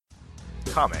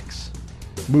Comics.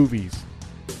 Movies.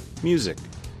 Music.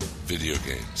 Video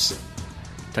games.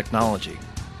 Technology.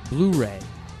 Blu-ray.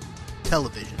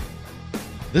 Television.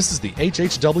 This is the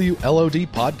HHW LOD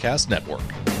Podcast Network.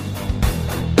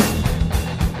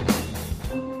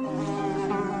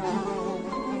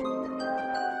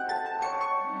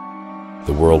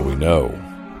 The world we know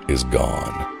is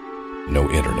gone. No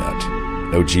internet,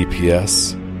 no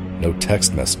GPS, no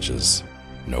text messages,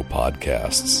 no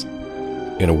podcasts.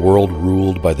 In a world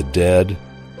ruled by the dead,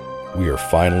 we are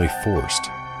finally forced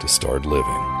to start living.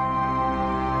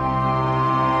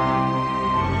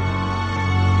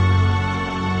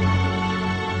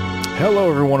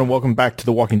 Hello, everyone, and welcome back to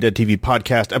the Walking Dead TV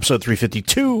Podcast, episode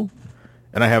 352.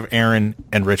 And I have Aaron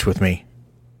and Rich with me.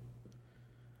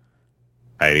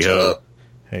 Hey,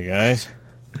 Hey, guys.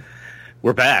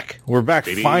 we're back. We're back,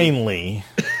 Baby. finally.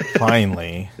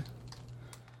 Finally.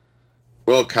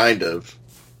 Well, kind of.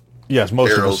 Yes,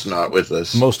 most Daryl's of us. not with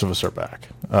us. Most of us are back.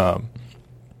 I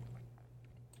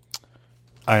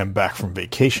am back from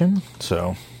vacation,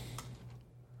 so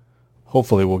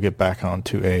hopefully we'll get back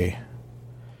onto a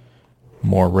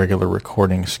more regular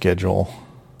recording schedule.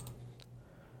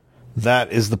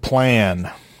 That is the plan.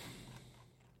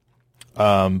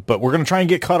 But we're going to try and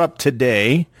get caught up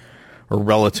today, or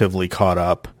relatively caught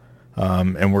up,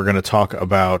 and we're going to talk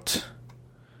about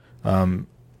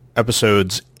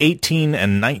episodes 18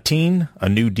 and 19, A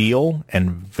New Deal,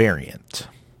 and Variant.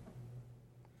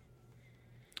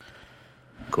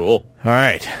 Cool. All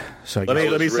right. So I Let guess- me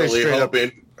I was say really straight up.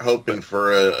 hoping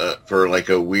for like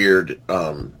a weird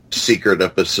secret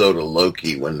episode of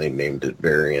Loki when they named it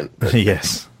Variant. But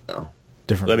yes. no.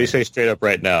 Different. Let me say straight up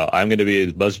right now, I'm going to be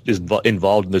as much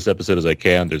involved in this episode as I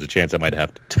can. There's a chance I might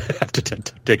have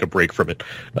to take a break from it,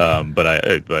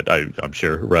 but I'm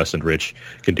sure Russ and Rich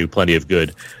can do plenty of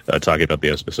good talking about the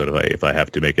episode if I have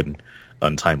to make an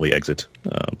untimely exit.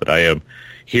 But I am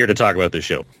here to talk about this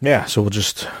show. Yeah, so we'll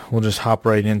just hop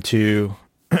right into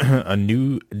A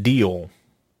New Deal.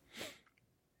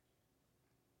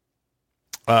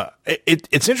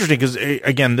 It's interesting because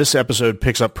again, this episode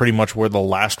picks up pretty much where the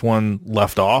last one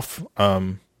left off.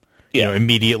 You know,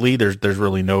 immediately there's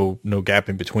really no gap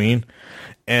in between,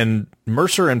 and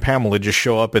Mercer and Pamela just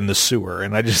show up in the sewer,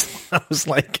 and I was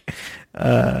like,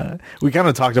 we kind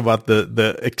of talked about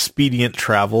the expedient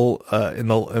travel in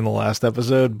the last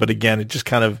episode, but again, it just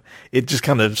kind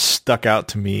of stuck out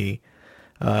to me.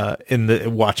 In the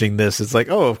watching this, it's like,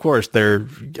 oh, of course they're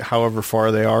however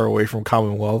far they are away from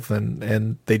Commonwealth,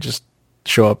 and they just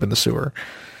show up in the sewer.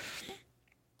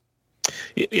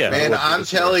 Yeah, Man, I'm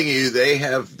telling you, they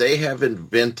have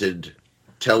invented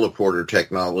teleporter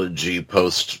technology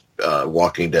post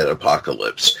Walking Dead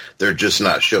apocalypse. They're just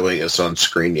not showing us on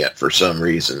screen yet for some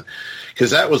reason.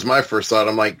 Because that was my first thought.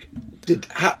 I'm like,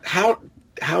 how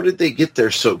did they get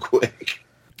there so quick?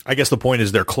 I guess the point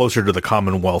is they're closer to the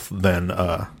Commonwealth than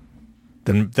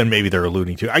maybe they're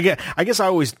alluding to. I guess I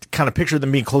always kind of pictured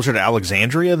them being closer to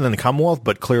Alexandria than the Commonwealth,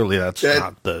 but clearly that's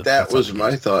not the. That was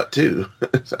my thought too.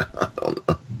 I don't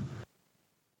know.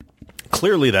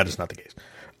 Clearly that is not the case.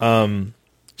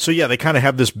 So yeah, they kind of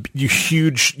have this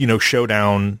huge,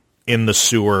 showdown in the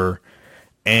sewer,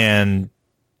 and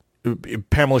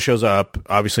Pamela shows up,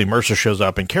 obviously Mercer shows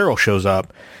up, and Carol shows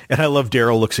up, and I love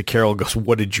Daryl looks at Carol and goes,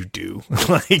 "What did you do?"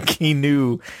 Like he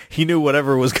knew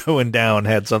whatever was going down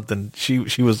had something. She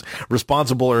was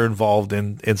responsible or involved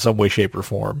in some way, shape, or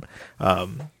form.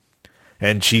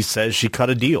 And she says she cut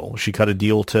a deal. She cut a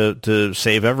deal to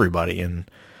save everybody. And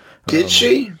did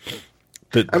she?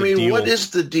 I mean, what is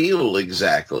the deal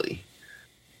exactly?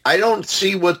 I don't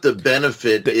see what the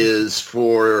benefit is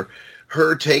for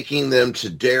her taking them to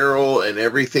Daryl and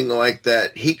everything like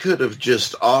that. He could have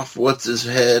just off what's his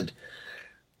head.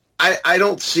 I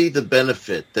don't see the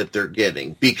benefit that they're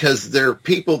getting because they're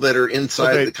people that are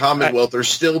inside the Commonwealth are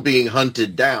still being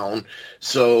hunted down.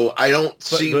 So I don't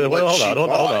see what she bought.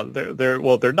 Hold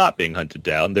on. They're not being hunted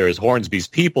down. There is Hornsby's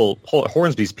people.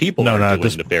 Hornsby's people are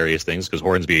doing nefarious things because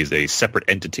Hornsby is a separate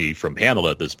entity from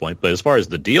Pamela at this point. But as far as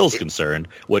the deal's concerned,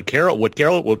 what Carol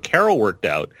worked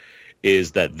out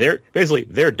is that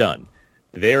they're done.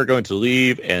 They are going to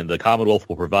leave, and the Commonwealth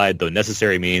will provide the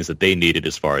necessary means that they needed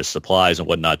as far as supplies and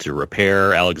whatnot to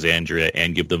repair Alexandria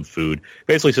and give them food,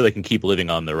 basically so they can keep living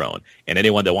on their own. And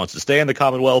anyone that wants to stay in the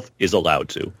Commonwealth is allowed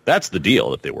to. That's the deal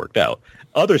that they worked out.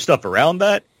 Other stuff around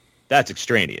that, that's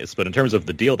extraneous. But in terms of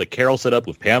the deal that Carol set up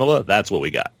with Pamela, that's what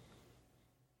we got.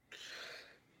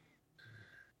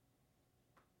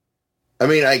 I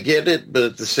mean, I get it, but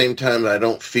at the same time, I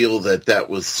don't feel that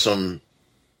was some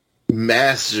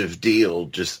massive deal.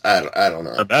 Just I don't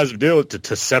know. A massive deal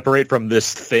to separate from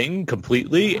this thing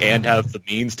completely and have the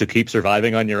means to keep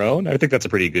surviving on your own. I think that's a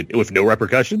pretty good, with no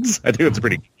repercussions. I think it's a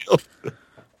pretty good deal.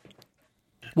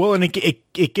 Well, and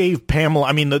it gave Pamela.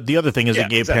 I mean, the other thing is it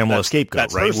gave Pamela a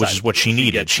scapegoat, right? Which is what she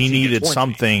needed. She needed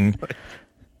something.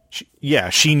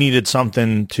 She needed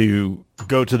something to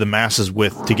go to the masses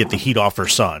with to get the heat off her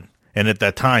son. And at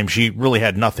that time, she really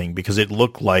had nothing because it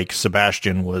looked like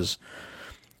Sebastian was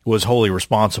wholly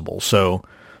responsible. So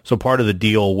part of the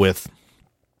deal with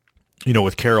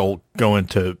Carol going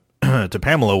to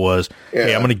Pamela was,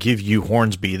 hey, I'm going to give you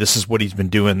Hornsby. This is what he's been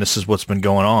doing. This is what's been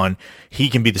going on. He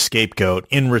can be the scapegoat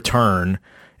in return,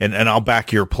 and I'll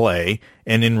back your play.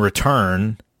 And in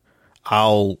return,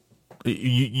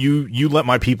 you let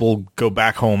my people go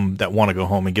back home that want to go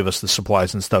home and give us the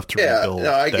supplies and stuff to rebuild.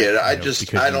 No, I get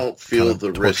it. I don't feel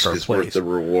the risk is worth the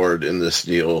reward in this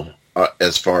deal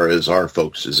as far as our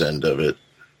folks' end of it.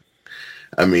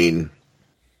 I mean,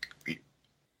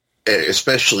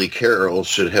 especially Carol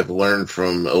should have learned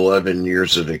from 11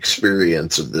 years of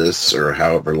experience of this, or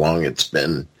however long it's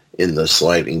been in the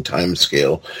sliding time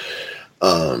scale,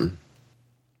 that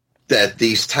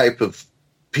these type of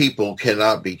people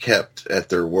cannot be kept at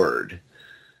their word.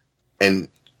 And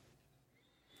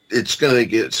it's going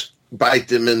to bite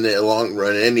them in the long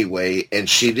run anyway, and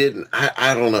she didn't.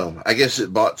 I don't know. I guess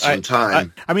it bought some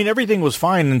time. I mean, everything was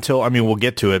fine until, we'll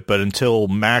get to it, but until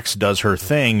Max does her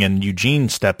thing and Eugene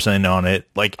steps in on it,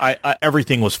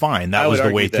 everything was fine. That was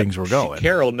the way things were going.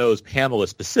 Carol knows Pamela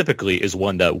specifically is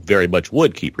one that very much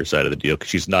would keep her side of the deal because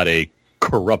she's not a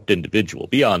corrupt individual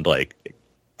beyond,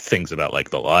 things about,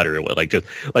 the lottery, just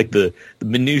the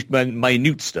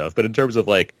minute stuff. But in terms of,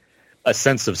 a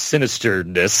sense of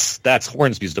sinisterness, that's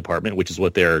Hornsby's department, which is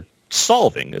what they're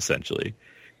solving, essentially.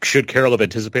 Should Carol have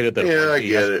anticipated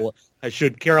that?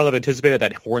 Should Carol have anticipated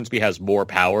that Hornsby has more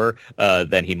power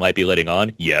than he might be letting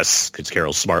on? Yes, because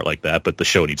Carol's smart like that, but the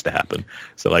show needs to happen.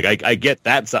 So, I get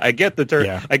that. So I get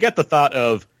the I get the thought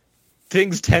of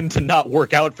things tend to not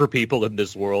work out for people in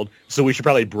this world, so we should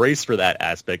probably brace for that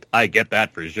aspect. I get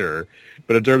that for sure.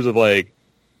 But in terms of,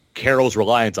 Carol's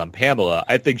reliance on Pamela,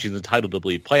 I think she's entitled to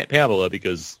believe Pamela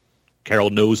because Carol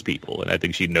knows people, and I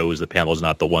think she knows that Pamela's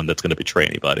not the one that's going to betray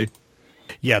anybody.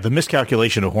 Yeah, the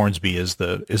miscalculation of Hornsby is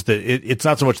it's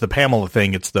not so much the Pamela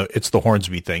thing, it's the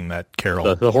Hornsby thing that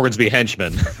Carol the Hornsby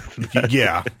henchman.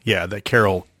 yeah, that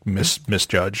Carol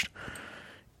misjudged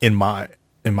in my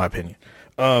opinion.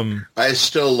 I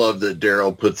still love that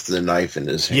Daryl puts the knife in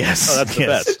his hand. Yes, that's the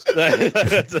best.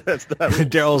 That's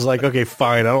Daryl's like, okay,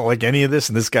 fine, I don't like any of this,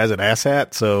 and this guy's an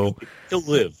asshat, so he'll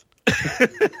live.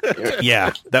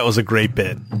 Yeah, that was a great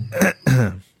bit.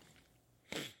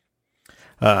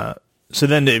 So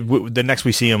then the next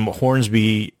we see him,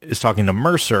 Hornsby is talking to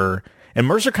Mercer, and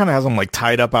Mercer kind of has him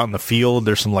tied up out in the field.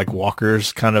 There's some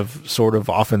walkers kind of sort of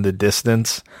off in the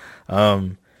distance.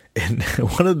 And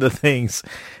one of the things,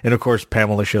 and of course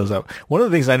Pamela shows up, one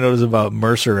of the things I noticed about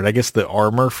Mercer, and I guess the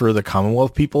armor for the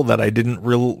Commonwealth people that I didn't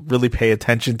really pay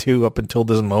attention to up until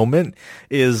this moment,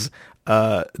 is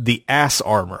the ass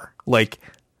armor.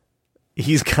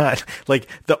 He's got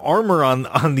the armor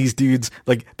on these dudes,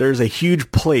 there's a huge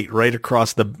plate right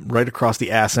across the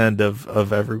ass end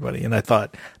of everybody, and I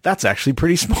thought that's actually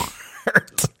pretty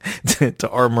smart to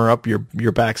armor up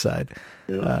your backside.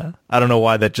 Yeah. I don't know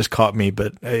why that just caught me,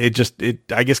 but I guess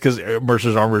because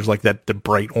Mercer's armor is the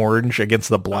bright orange against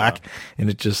the black, and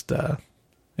it's just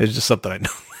something I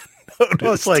noticed.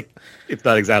 Well, it's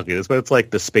not exactly this, but it's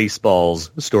the Spaceballs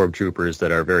stormtroopers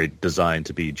that are very designed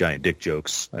to be giant dick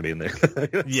jokes. I mean,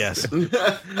 yes.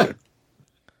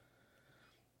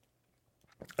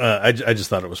 I just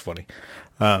thought it was funny.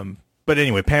 But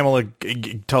anyway, Pamela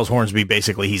tells Hornsby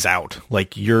basically he's out.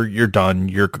 You're done.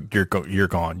 You're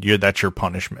gone. That's your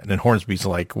punishment. And Hornsby's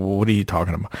like, well, what are you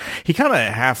talking about? He kind of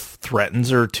half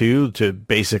threatens her too, to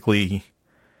basically,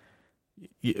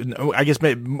 I guess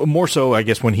more so,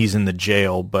 when he's in the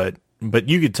jail. But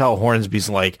you could tell Hornsby's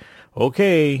like,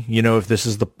 okay, if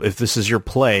this is your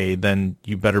play, then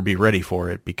you better be ready for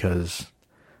it, because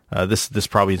this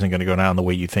probably isn't going to go down the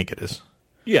way you think it is.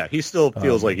 Yeah, he still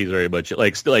feels like he's very much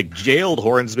jailed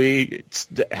Hornsby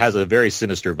has a very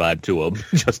sinister vibe to him,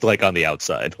 just on the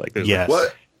outside. Yes.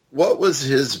 What was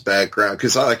his background?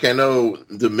 Because I know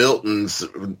the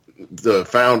Miltons, the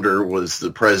founder was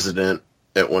the president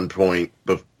at one point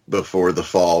before the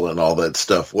fall and all that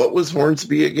stuff. What was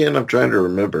Hornsby again? I'm trying to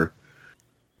remember.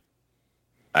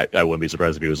 I wouldn't be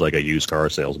surprised if he was a used car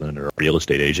salesman or a real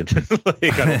estate agent. I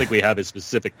don't think we have his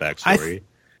specific backstory.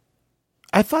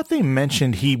 I thought they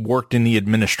mentioned he worked in the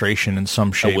administration in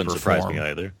some shape or form. That wouldn't surprise me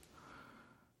either.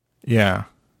 Yeah.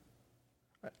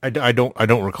 I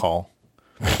don't recall.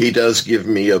 He does give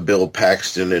me a Bill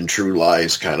Paxton in True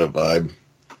Lies kind of vibe.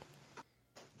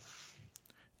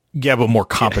 Yeah, but more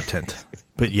competent.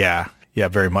 But yeah,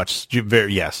 very much.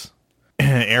 Yes.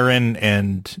 Aaron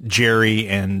and Jerry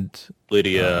and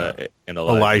Lydia and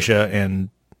Elijah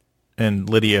and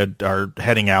Lydia are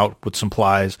heading out with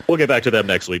supplies. We'll get back to them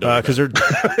next week because they're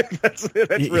that's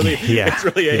really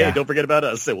hey, don't forget about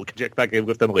us. So we'll check back in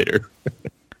with them later.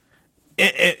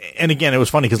 And again, it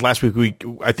was funny because last week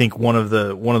I think one of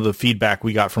the feedback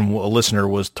we got from a listener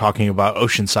was talking about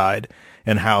Oceanside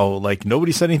and how like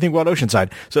nobody said anything about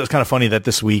Oceanside. So it's kind of funny that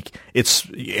this week it's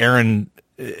Aaron.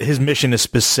 His mission is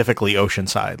specifically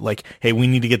Oceanside. Like, hey, we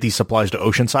need to get these supplies to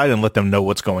Oceanside and let them know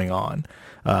what's going on,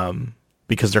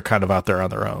 because they're kind of out there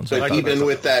on their own. So but even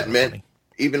with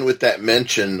that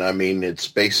mention, I mean, it's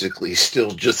basically still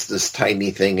just this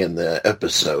tiny thing in the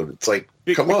episode. It's like,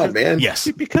 come on, man. Yes.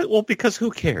 Because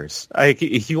who cares? Like,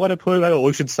 if you want to put it on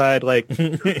Oceanside,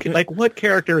 like what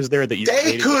character is there that you?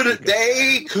 They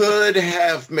could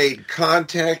have made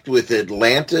contact with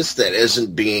Atlantis that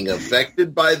isn't being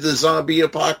affected by the zombie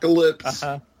apocalypse.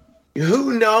 Uh-huh.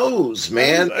 Who knows,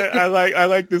 man? I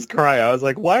like this cry. I was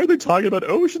like, why are they talking about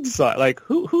Oceanside? Like,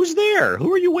 who's there?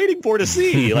 Who are you waiting for to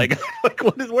see? like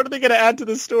what are they going to add to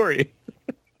the story?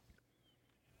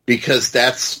 Because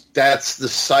that's the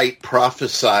site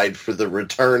prophesied for the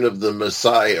return of the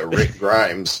Messiah, Rick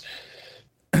Grimes.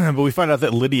 But we find out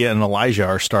that Lydia and Elijah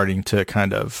are starting to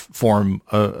kind of form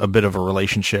a bit of a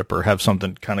relationship or have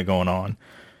something kind of going on,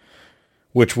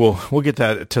 which we'll get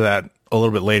to that a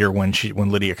little bit later when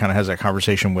Lydia kind of has that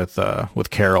conversation with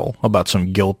Carol about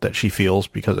some guilt that she feels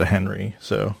because of Henry.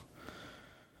 So,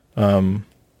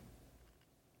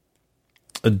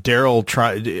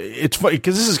 Daryl it's funny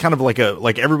because this is kind of like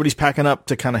everybody's packing up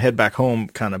to kind of head back home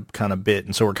kind of bit.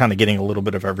 And so we're kind of getting a little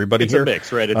bit of everybody it's here. It's a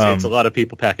mix, right? It's a lot of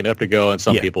people packing up to go and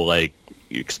some people like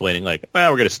explaining like,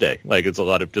 well, we're going to stay. Like it's a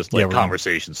lot of just like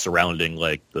conversations surrounding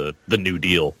like the New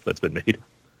Deal that's been made.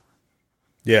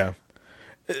 Yeah.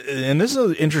 And this is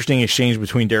an interesting exchange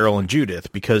between Daryl and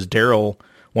Judith because Daryl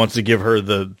wants to give her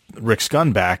the Rick's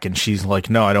gun back, and she's like,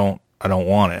 "No, I don't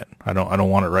want it. I don't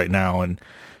want it right now." And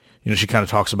she kind of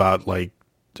talks about like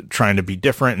trying to be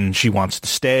different, and she wants to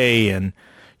stay, and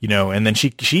and then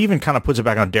she even kind of puts it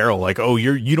back on Daryl, like, "Oh,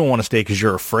 you don't want to stay because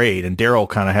you're afraid." And Daryl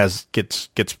kind of gets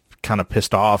kind of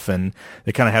pissed off, and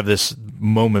they kind of have this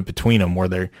moment between them where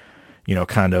they're,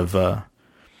 kind of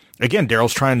again,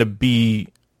 Daryl's trying to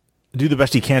do the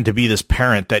best he can to be this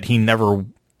parent that he never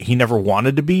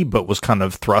wanted to be, but was kind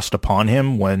of thrust upon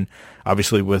him when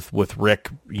obviously with Rick,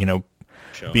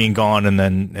 being gone and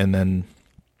then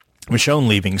Michonne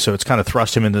leaving. So it's kind of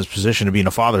thrust him in this position of being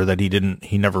a father that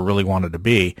he never really wanted to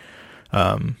be.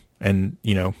 And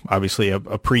obviously a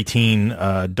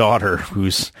preteen, daughter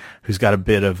who's got a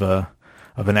bit of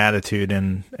an attitude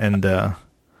and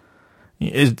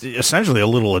is essentially a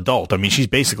little adult. I mean, she's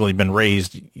basically been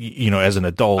raised, as an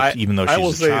adult, even though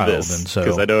she's a child. This, and so,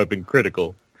 because I know I've been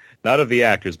critical, not of the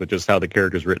actors, but just how the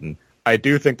character's written. I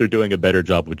do think they're doing a better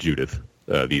job with Judith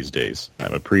these days.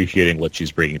 I'm appreciating what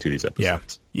she's bringing to these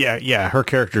episodes. Yeah. Her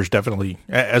character's definitely,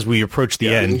 as we approach the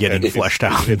end, getting fleshed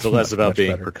out. It's less about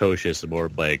being precocious and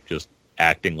more like just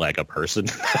acting like a person.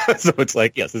 So it's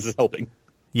like, yes, this is helping.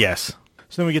 Yes.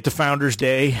 So then we get to Founders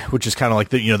Day, which is kind of like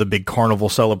the big carnival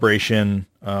celebration.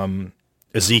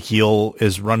 Ezekiel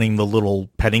is running the little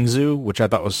petting zoo, which I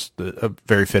thought was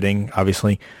very fitting,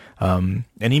 obviously. And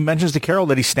he mentions to Carol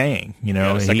that he's staying.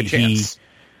 Second chance.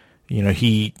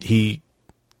 He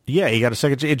got a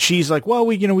second chance. And she's like, well,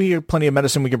 we have plenty of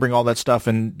medicine. We can bring all that stuff.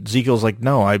 And Ezekiel's like,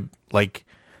 no,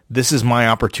 this is my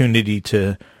opportunity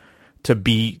to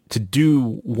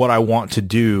do what I want to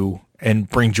do and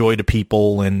bring joy to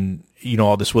people and,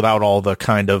 all this without all the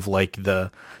kind of like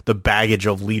the baggage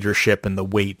of leadership and the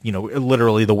weight,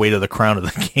 literally the weight of the crown of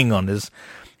the king on his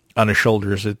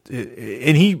shoulders. And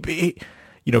he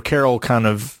Carol kind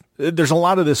of, there's a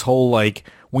lot of this whole, like,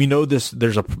 we know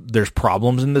there's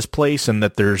problems in this place and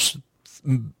that there's,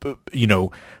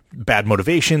 bad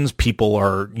motivations. People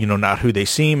are, not who they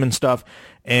seem and stuff.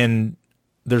 And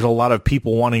there's a lot of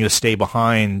people wanting to stay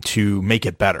behind to make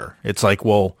it better. It's like,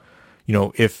 well,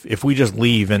 if we just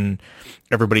leave and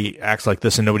everybody acts like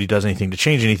this and nobody does anything to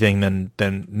change anything,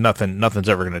 then nothing's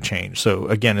ever going to change. So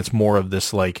again, it's more of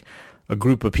this like a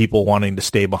group of people wanting to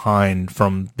stay behind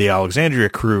from the Alexandria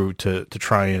crew to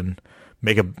try and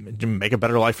make a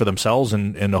better life for themselves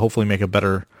and to hopefully make a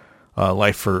better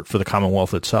life for the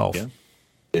Commonwealth itself.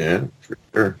 Yeah, for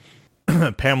sure.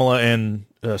 Pamela and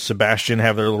Sebastian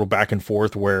have their little back and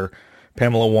forth where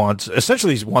Pamela wants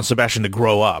Sebastian to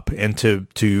grow up and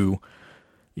to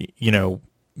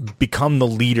become the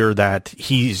leader that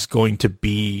he's going to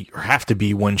be or have to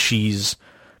be when she's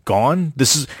gone.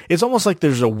 It's almost like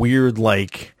there's a weird,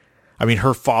 like, I mean,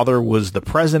 her father was the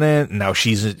president, and now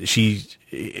she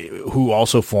who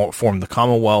also formed the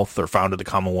Commonwealth or founded the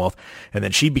Commonwealth, and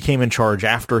then she became in charge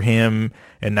after him,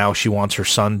 and now she wants her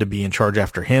son to be in charge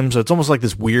after him. So it's almost like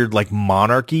this weird, like,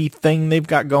 monarchy thing they've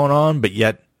got going on, but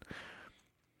yet.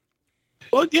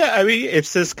 Well, yeah, I mean,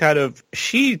 it's this kind of,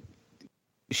 she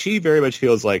very much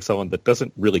feels like someone that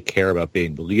doesn't really care about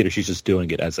being the leader. She's just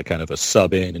doing it as a kind of a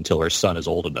sub-in until her son is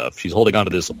old enough. She's holding on to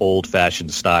this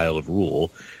old-fashioned style of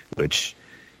rule, which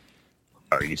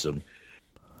are some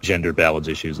gender balance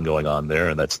issues going on there,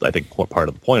 and that's, I think, part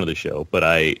of the point of the show. But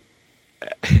I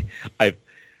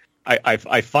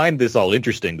find this all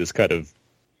interesting, this kind of,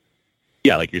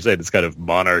 yeah, like you're saying, this kind of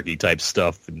monarchy type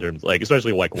stuff in terms, like,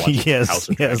 especially like watching House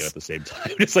of Dragon at the same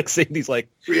time. It's like seeing these, like,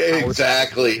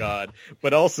 exactly. God.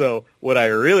 But also, what I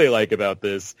really like about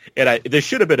this, and there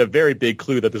should have been a very big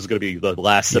clue that this is going to be the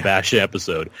last Sebastian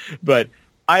episode, but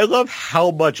I love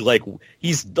how much, like,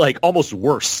 he's, like, almost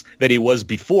worse than he was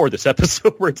before this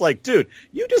episode, where it's like, dude,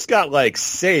 you just got, like,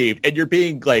 saved, and you're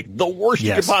being, like, the worst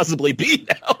you could possibly be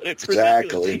now. It's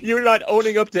ridiculous. You're not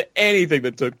owning up to anything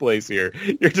that took place here.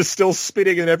 You're just still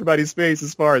spitting in everybody's face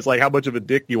as far as, like, how much of a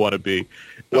dick you want to be.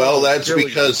 Well, that's really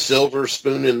because silver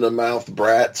spoon in the mouth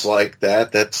brats like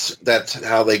that, that's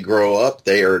how they grow up.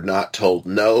 They are not told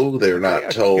no. They're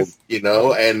not told,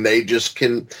 and they just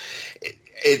can...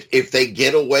 If they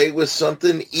get away with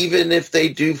something, even if they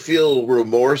do feel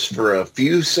remorse for a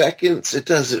few seconds, it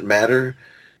doesn't matter.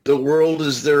 The world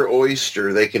is their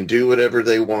oyster. They can do whatever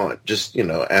they want. Just,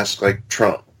 ask like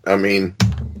Trump. I mean,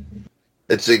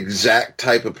 it's the exact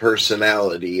type of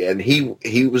personality, and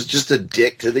he was just a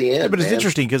dick to the end. Yeah, but it's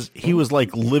interesting because he was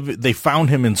like they found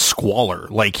him in squalor.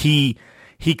 Like he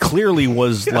clearly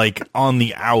was like on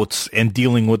the outs and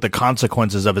dealing with the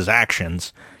consequences of his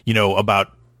actions,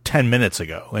 about 10 minutes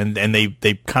ago, and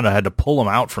they kind of had to pull him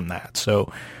out from that.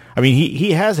 So, I mean,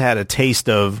 he has had a taste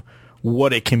of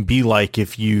what it can be like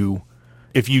if you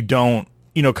don't,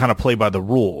 kind of play by the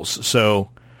rules. So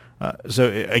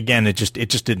again, it just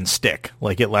didn't stick.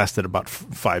 Like, it lasted about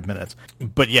 5 minutes.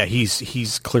 But yeah,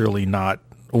 he's clearly not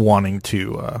wanting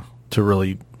to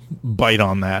really bite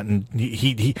on that, and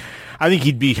he I think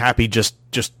he'd be happy just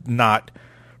not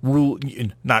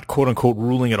quote unquote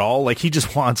ruling at all. Like, he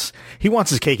wants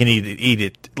his cake and eat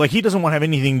it. Like, he doesn't want to have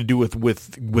anything to do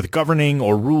with governing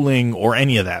or ruling or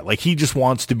any of that. Like, he just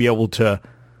wants to be able to.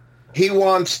 He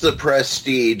wants the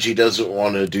prestige. He doesn't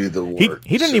want to do the work.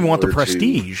 He doesn't even want the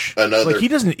prestige. Like, he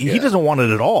doesn't want it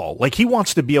at all. Like, he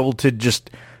wants to be able to just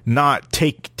not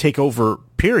take over,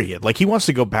 period. Like, he wants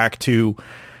to go back to,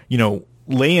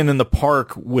 laying in the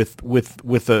park with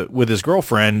his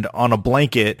girlfriend on a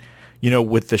blanket,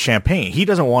 with the champagne. He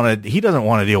doesn't want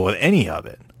to deal with any of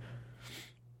it.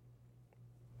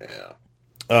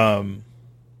 Yeah.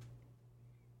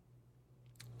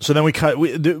 So then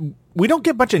we don't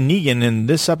get much of Negan in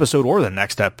this episode or the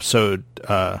next episode,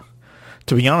 to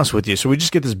be honest with you. So we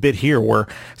just get this bit here where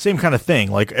same kind of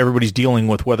thing. Like, everybody's dealing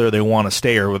with whether they want to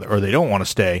stay or they don't want to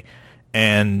stay.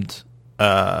 And,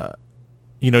 Negan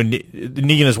and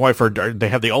his wife they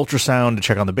have the ultrasound to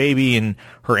check on the baby, and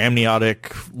her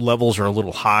amniotic levels are a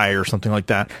little high or something like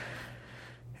that.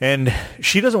 And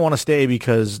she doesn't want to stay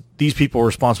because these people are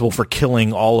responsible for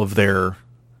killing all of their,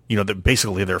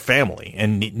 basically their family.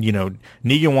 And,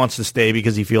 Negan wants to stay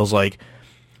because he feels like,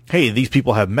 hey, these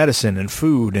people have medicine and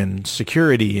food and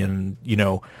security, and,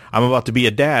 I'm about to be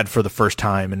a dad for the first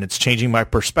time, and it's changing my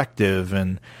perspective.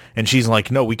 And she's like,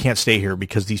 no, we can't stay here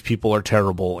because these people are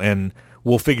terrible, and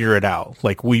we'll figure it out.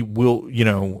 Like, we will,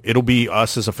 it'll be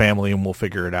us as a family, and we'll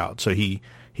figure it out. So he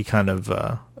kind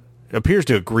of appears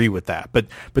to agree with that. But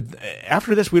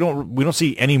after this, we don't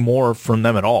see any more from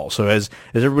them at all. So as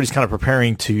everybody's kind of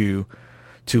preparing to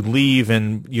leave,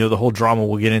 and the whole drama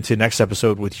we'll get into next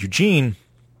episode with Eugene,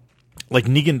 like,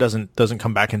 Negan doesn't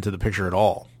come back into the picture at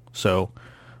all. So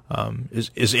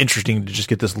is interesting to just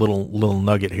get this little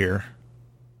nugget here.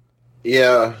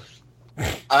 Yeah.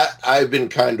 I've been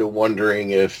kind of wondering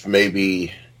if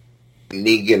maybe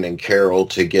Negan and Carol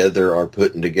together are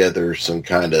putting together some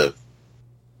kind of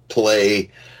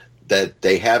play that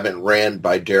they haven't ran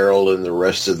by Daryl and the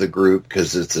rest of the group,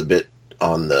 because it's a bit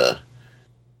on the,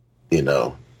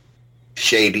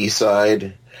 shady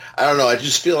side. I don't know. I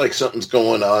just feel like something's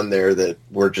going on there that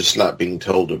we're just not being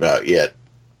told about yet.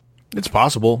 It's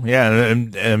possible. Yeah.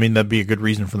 And I mean, that'd be a good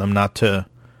reason for them not to,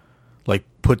 like,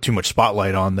 put too much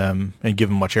spotlight on them and give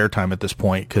them much airtime at this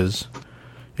point, because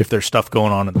if there's stuff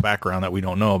going on in the background that we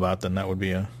don't know about, then that would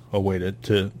be a a way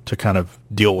to kind of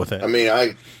deal with it. I mean,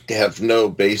 I have no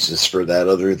basis for that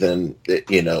other than,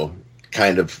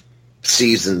 kind of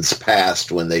seasons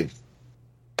past when they've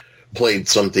played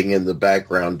something in the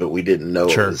background, but we didn't know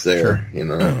it was there.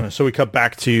 So we cut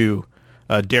back to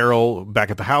Daryl back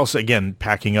at the house again,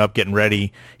 packing up, getting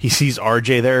ready. He sees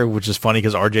RJ there, which is funny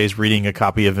because RJ is reading a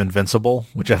copy of Invincible,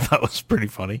 which I thought was pretty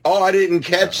funny. Oh, I didn't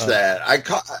catch that.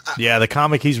 Yeah, the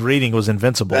comic he's reading was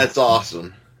Invincible. That's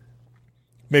awesome.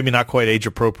 Maybe not quite age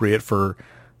appropriate for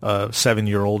a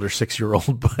 7-year-old or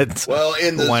 6-year-old, but well,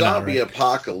 in the zombie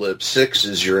apocalypse, 6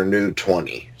 is your new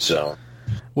 20. So.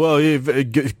 Well,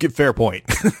 fair point.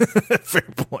 Fair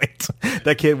point.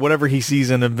 That kid, whatever he sees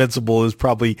in Invincible is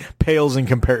probably pales in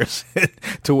comparison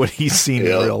to what he's seen in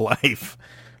real life.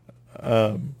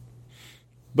 But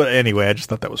anyway, I just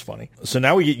thought that was funny. So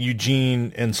now we get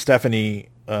Eugene and Stephanie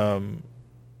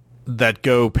that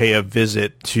go pay a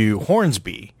visit to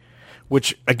Hornsby,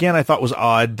 which, again, I thought was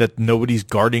odd that nobody's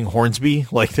guarding Hornsby.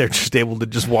 Like, they're just able to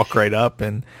just walk right up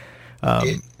and...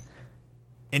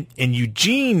 And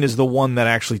Eugene is the one that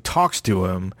actually talks to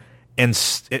him, and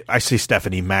I say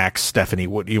Stephanie,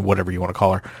 whatever you want to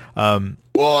call her.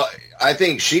 Well, I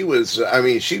think she was. I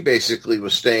mean, she basically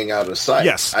was staying out of sight.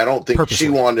 Yes, I don't think purposely. She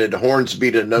wanted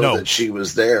Hornsby to know that she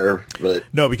was there. But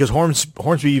no, because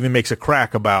Hornsby even makes a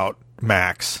crack about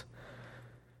Max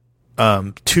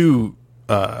to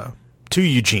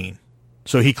Eugene,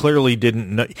 so he clearly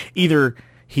didn't know. Either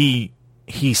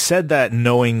he said that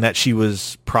knowing that she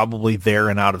was probably there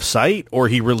and out of sight, or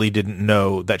he really didn't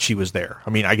know that she was there. I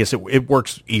mean, I guess it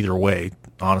works either way,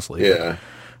 honestly. Yeah.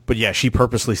 But yeah, she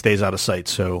purposely stays out of sight,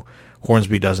 so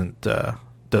Hornsby doesn't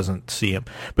see him.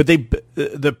 But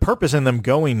the purpose in them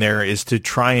going there is to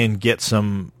try and get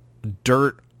some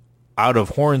dirt out of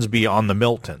Hornsby on the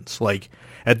Miltons. Like,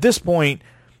 at this point,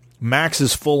 Max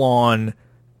is full on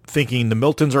thinking the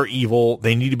Miltons are evil,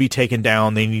 they need to be taken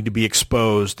down, they need to be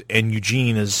exposed, and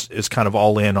Eugene is kind of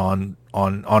all in on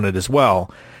it as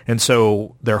well. And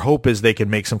so their hope is they can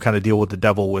make some kind of deal with the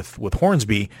devil with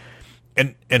Hornsby.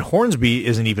 And Hornsby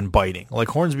isn't even biting. Like,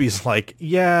 Hornsby's like,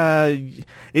 yeah,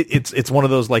 it's one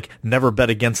of those, like, never bet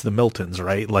against the Miltons,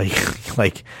 right?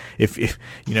 Like if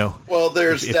you know. Well,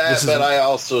 there's that, but I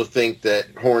also think that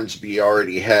Hornsby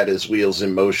already had his wheels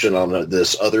in motion on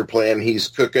this other plan he's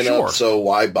cooking up. So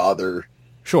why bother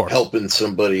helping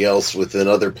somebody else with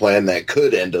another plan that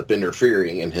could end up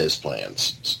interfering in his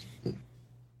plans?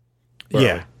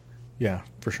 Yeah,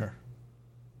 for sure.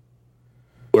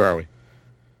 Where are we?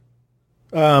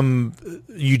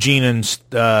 Eugene and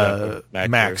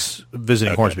Max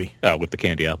visiting Hornsby. Oh, with the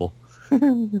candy apple.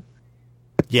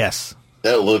 Yes.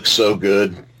 That looks so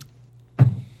good.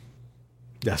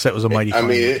 Yes, that was a mighty. I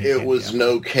mean, it was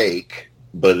no cake,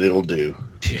 but it'll do.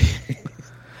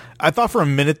 I thought for a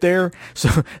minute there, so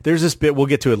there's this bit, we'll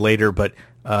get to it later, but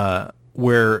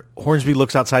where Hornsby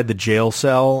looks outside the jail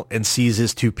cell and sees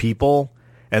his two people,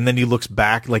 and then he looks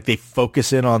back, like they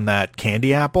focus in on that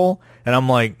candy apple, and I'm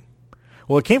like,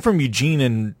 well, it came from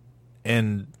Eugene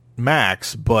and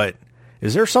Max, but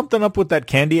is there something up with that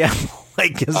candy apple?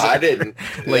 Like, that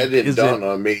didn't dawn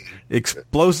on me.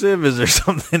 Explosive? Is there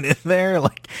something in there?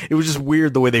 Like, it was just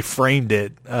weird the way they framed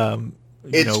it.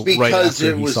 It's because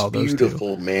it was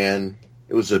beautiful, man.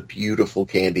 It was a beautiful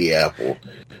candy apple.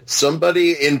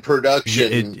 Somebody in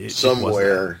production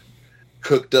somewhere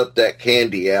cooked up that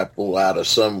candy apple out of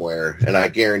somewhere, and I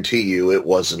guarantee you it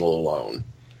wasn't alone.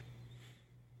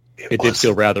 It did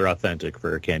feel rather authentic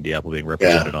for a candy apple being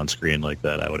represented on screen like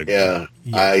that, I would agree. Yeah.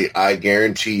 I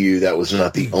guarantee you that was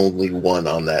not the only one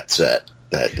on that set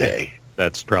that day.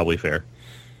 That's probably fair.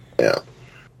 Yeah.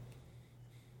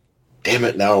 Damn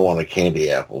it, now I want a candy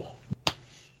apple.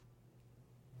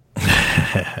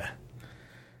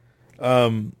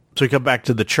 So we come back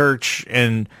to the church,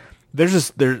 and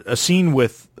there's a scene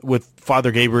with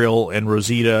Father Gabriel and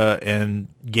Rosita and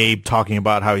Gabe talking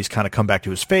about how he's kind of come back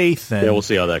to his faith. And, yeah, we'll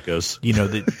see how that goes. You know,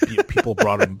 people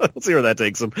brought him. We'll see where that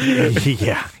takes him.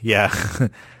 Yeah.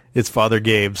 It's Father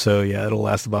Gabe, so yeah, it'll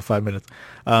last about 5 minutes.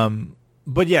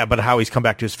 But how he's come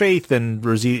back to his faith, and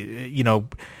Rosita, you know,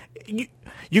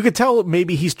 you could tell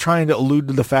maybe he's trying to allude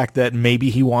to the fact that maybe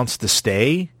he wants to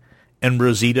stay, and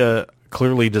Rosita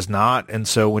clearly does not. And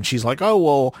so when she's like, oh,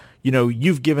 well, you know,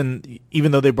 you've given,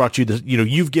 even though they brought you this, you know,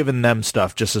 you've given them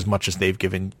stuff just as much as they've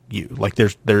given you. Like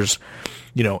there's,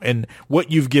 you know, and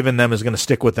what you've given them is going to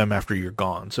stick with them after you're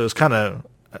gone. So it's kind of,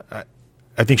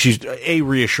 I think she's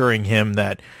reassuring him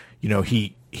that, you know,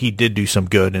 he did do some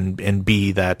good, and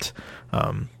B, that,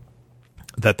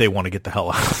 that they want to get the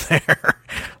hell out of there,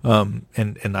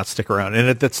 and not stick around.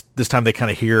 And that's this time they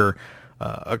kind of hear,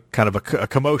 a kind of a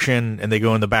commotion, and they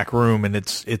go in the back room, and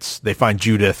they find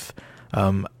Judith.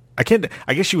 I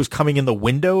guess she was coming in the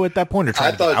window at that point, or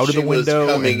trying to get out of the window.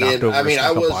 Coming in. I mean,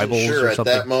 I wasn't sure at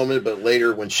that moment, but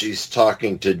later when she's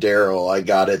talking to Daryl, I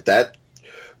got it.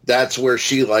 That's where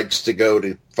she likes to go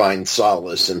to find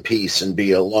solace and peace and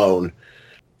be alone.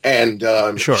 And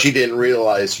sure. She didn't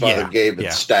realize Father Gabe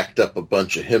had stacked up a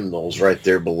bunch of hymnals right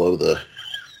there below the.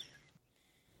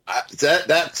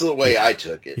 That's the way I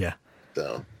took it. Yeah.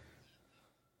 So.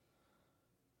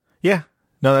 Yeah.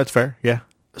 No, that's fair. Yeah.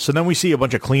 So then we see a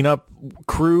bunch of cleanup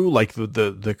crew, like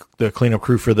the cleanup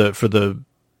crew for the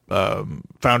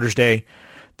Founders Day.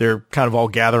 They're kind of all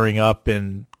gathering up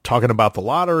and talking about the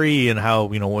lottery and how,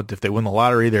 what if they win the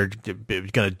lottery, they're going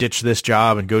to ditch this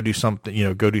job and go do something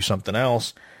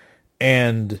else.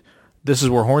 And this is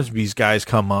where Hornsby's guys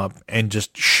come up and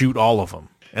just shoot all of them.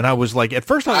 And I was like, at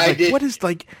first I was like, what is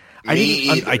like,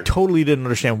 I totally didn't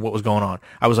understand what was going on.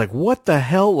 I was like, what the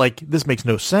hell? Like, this makes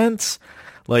no sense.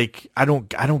 Like, I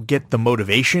don't get the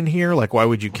motivation here. Like, why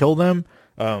would you kill them?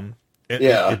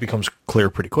 It becomes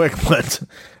clear pretty quick, but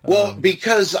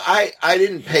because I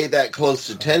didn't pay that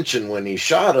close attention when they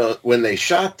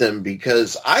shot them,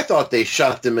 because I thought they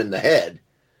shot them in the head.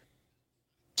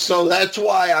 So that's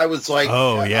why I was like,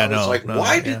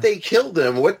 why did they kill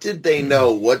them? What did they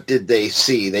know? What did they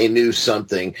see? They knew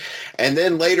something. And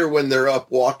then later when they're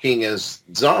up walking as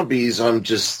zombies, I'm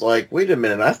just like, wait a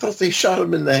minute. I thought they shot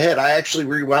them in the head. I actually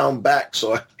rewound back.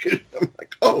 So I'm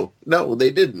like, oh, no,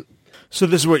 they didn't. So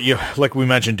this is what like we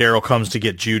mentioned, Daryl comes to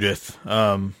get Judith.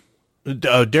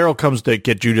 Daryl comes to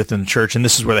get Judith in the church. And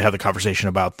this is where they have the conversation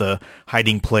about the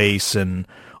hiding place and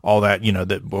all that,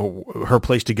 that her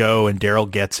place to go, and Daryl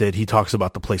gets it. He talks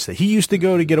about the place that he used to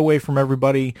go to get away from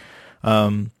everybody,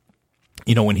 when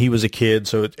he was a kid.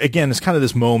 So again, it's kind of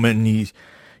this moment, and he's,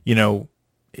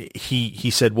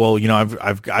 he said, well,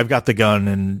 I've got the gun,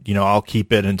 and, I'll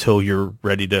keep it until you're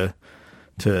ready to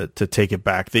take it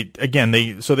back. They've kind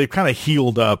of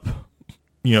healed up,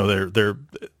 because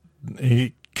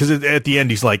at the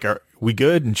end he's like, are we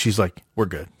good? And she's like, we're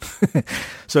good.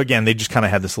 So again, they just kind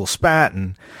of had this little spat,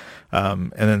 and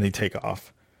then they take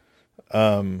off.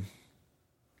 So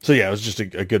yeah, it was just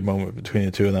a good moment between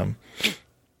the two of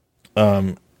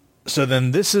them. So then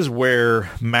this is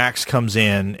where Max comes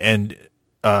in, and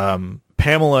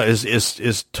Pamela is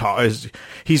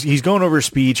he's going over a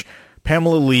speech.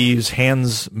 Pamela leaves,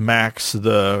 hands Max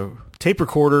the tape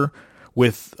recorder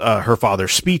with her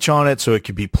father's speech on it, so it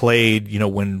could be played,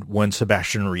 when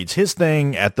Sebastian reads his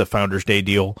thing at the Founders Day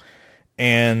deal.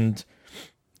 And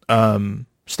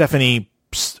Stephanie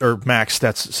or Max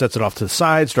sets it off to the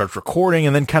side, starts recording,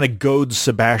 and then kind of goads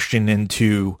Sebastian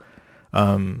into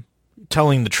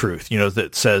telling the truth.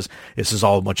 That says this is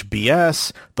all a bunch of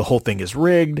BS. The whole thing is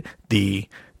rigged. The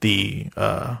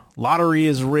lottery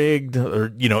is rigged,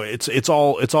 or it's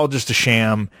all just a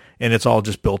sham, and it's all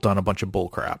just built on a bunch of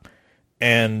bullcrap.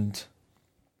 And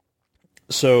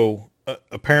so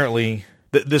apparently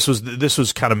this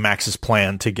was kind of Max's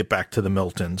plan to get back to the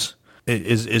Miltons,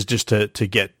 is just to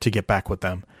get back with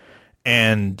them.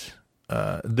 And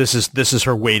this is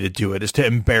her way to do it, is to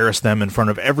embarrass them in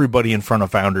front of everybody in front of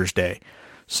Founders Day.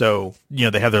 So,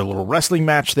 they have their little wrestling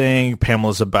match thing.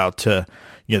 Pamela's about to,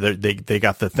 they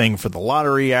got the thing for the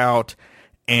lottery out,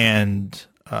 and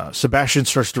Sebastian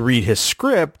starts to read his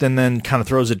script and then kind of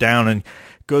throws it down and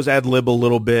goes ad lib a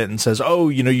little bit and says, oh,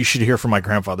 you should hear from my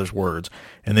grandfather's words.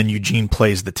 And then Eugene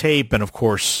plays the tape, and of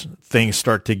course things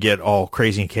start to get all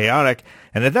crazy and chaotic.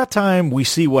 And at that time, we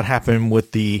see what happened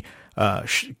with the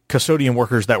custodian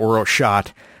workers that were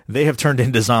shot. They have turned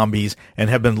into zombies and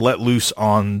have been let loose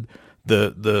on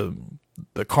the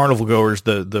carnival goers,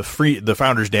 the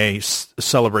Founders Day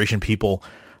celebration people,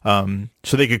 so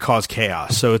they could cause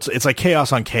chaos. So it's like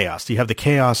chaos on chaos. You have the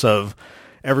chaos of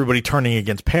everybody turning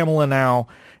against Pamela now,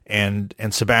 and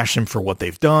Sebastian for what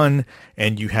they've done,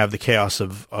 and you have the chaos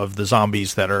of the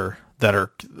zombies that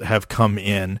have come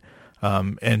in,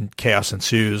 and chaos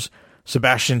ensues.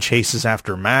 Sebastian chases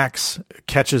after Max,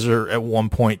 catches her at one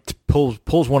point,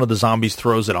 pulls one of the zombies,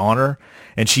 throws it on her,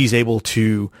 and she's able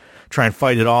to try and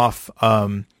fight it off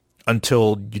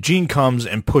until Eugene comes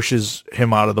and pushes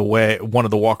him out of the way, one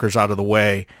of the walkers out of the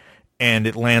way, and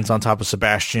it lands on top of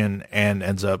Sebastian and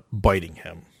ends up biting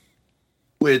him.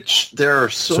 Which there are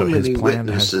so many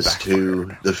witnesses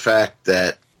to the fact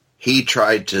that he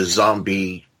tried to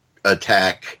zombie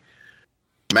attack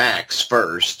Max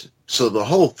first. So the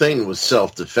whole thing was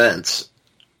self-defense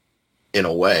in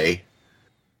a way.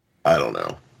 I don't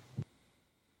know.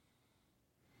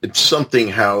 It's something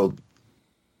how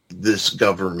this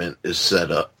government is set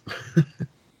up.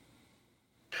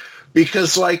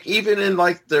 Because like even in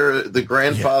like the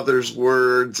grandfather's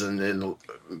words and in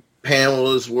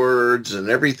Pamela's words and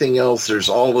everything else, there's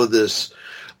all of this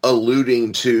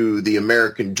alluding to the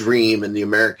American dream and the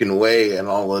American way and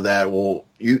all of that. Well,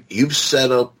 you've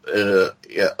set up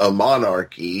a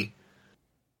monarchy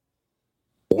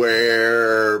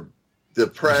where the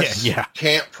press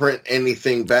can't print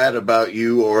anything bad about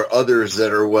you or others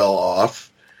that are well off.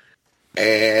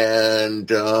 And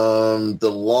the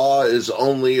law is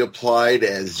only applied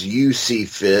as you see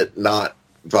fit, not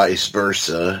vice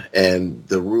versa. And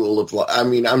the rule of law, I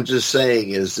mean, I'm just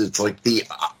saying it's like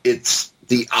it's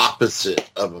the opposite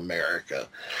of America.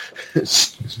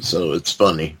 So it's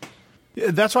funny.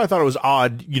 That's why I thought it was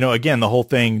odd. You know, again, the whole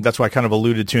thing, that's why I kind of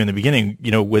alluded to in the beginning,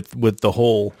 you know, with the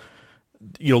whole,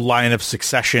 you know, line of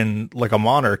succession, like a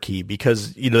monarchy,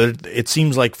 because, you know, it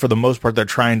seems like for the most part, they're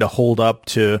trying to hold up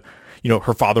to, you know,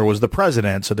 her father was the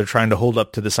president. So they're trying to hold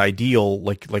up to this ideal,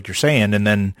 like you're saying. And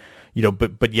then, you know,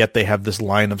 but yet they have this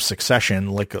line of succession,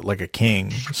 like a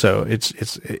king. So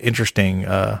it's interesting,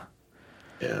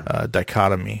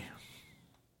 dichotomy.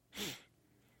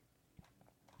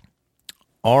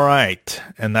 All right.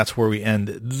 And that's where we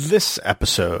end this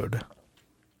episode.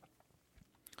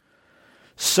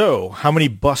 So how many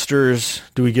busters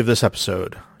do we give this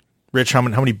episode? Rich, how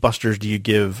many busters do you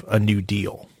give A New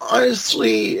Deal?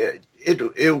 Honestly,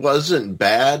 it wasn't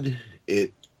bad.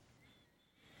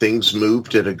 Things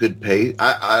moved at a good pace.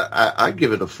 I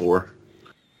give it a 4.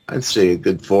 I'd say a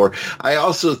good 4. I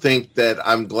also think that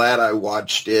I'm glad I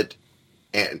watched it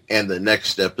and the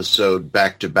next episode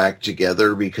back to back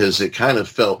together, because it kind of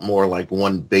felt more like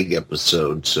one big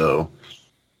episode. So,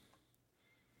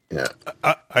 yeah,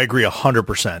 I agree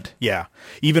 100%. Yeah,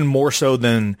 even more so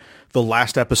than the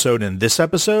last episode and this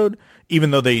episode.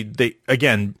 Even though they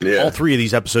again, all three of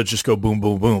these episodes just go boom,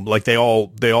 boom, boom, like they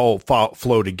all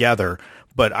flow together.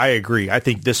 But I agree. I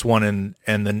think this one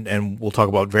and we'll talk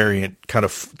about Variant kind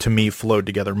of, to me, flowed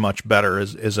together much better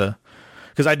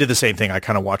because I did the same thing. I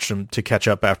kind of watched them to catch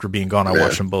up after being gone. I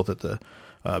watched them both at the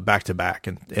back to back,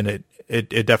 and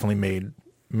it definitely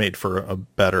made for a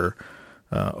better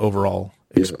overall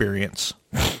experience.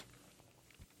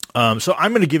 So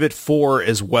I'm going to give it 4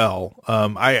 as well.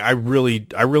 I really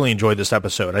enjoyed this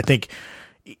episode. I think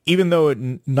even though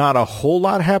not a whole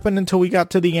lot happened until we got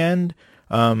to the end,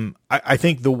 I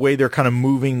think the way they're kind of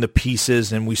moving the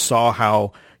pieces, and we saw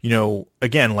how, you know,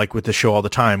 again, like with the show all the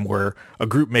time, where a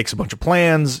group makes a bunch of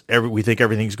plans, we think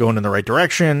everything's going in the right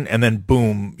direction, and then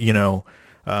boom, you know,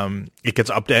 it gets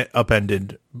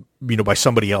upended, you know, by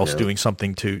somebody else doing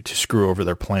something to screw over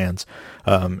their plans.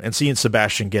 And seeing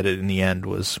Sebastian get it in the end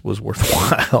was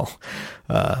worthwhile.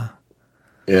 So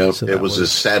it was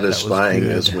as satisfying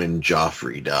as when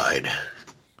Joffrey died.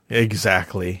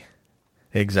 Exactly.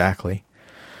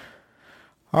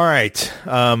 All right.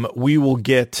 We will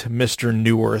get Mr.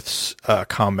 Neuwirth's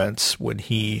comments when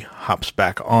he hops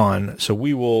back on. So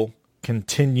we will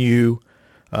continue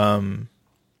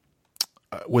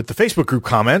with the Facebook group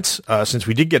comments, since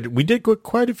we did get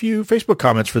quite a few Facebook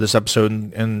comments for this episode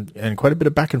and quite a bit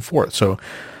of back and forth. So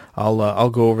I'll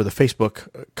go over the Facebook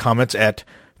comments at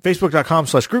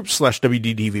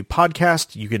facebook.com/group/WDDV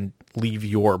podcast. You can leave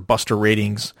your Buster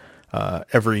ratings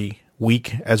every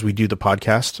week as we do the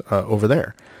podcast over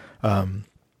there.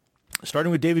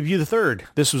 Starting with David View III,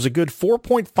 this was a good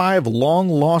 4.5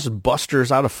 long-lost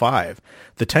busters out of 5.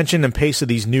 The tension and pace of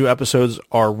these new episodes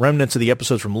are remnants of the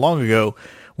episodes from long ago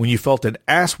when you felt an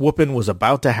ass-whooping was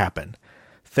about to happen.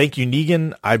 Thank you,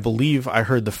 Negan. I believe I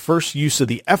heard the first use of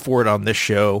the F word on this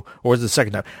show, or was it the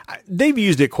second time? They've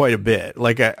used it quite a bit.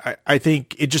 Like, I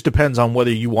think it just depends on whether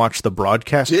you watch the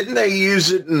broadcast. Didn't they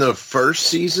use it in the first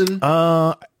season?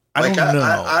 I don't know.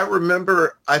 I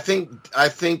remember. I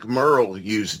think Merle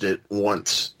used it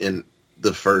once in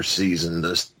the first season.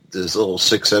 This little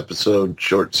 6-episode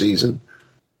short season,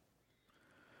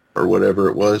 or whatever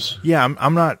it was. Yeah,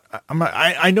 I'm not.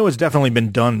 I know it's definitely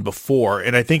been done before,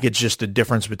 and I think it's just a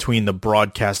difference between the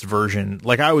broadcast version.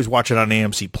 Like I always watch it on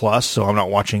AMC Plus, so I'm not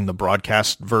watching the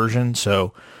broadcast version.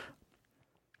 So.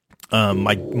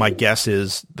 My guess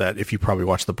is that if you probably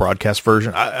watch the broadcast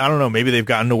version, I don't know, maybe they've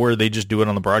gotten to where they just do it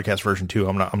on the broadcast version too.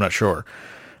 I'm not sure.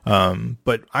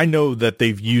 But I know that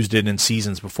they've used it in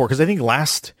seasons before, because I think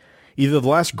either the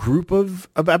last group of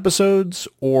episodes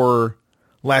or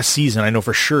last season, I know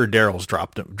for sure Daryl's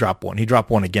dropped one. He dropped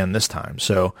one again this time.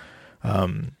 So,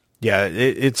 yeah,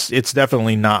 it's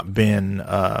definitely not been,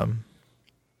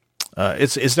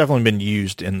 it's definitely been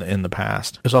used in the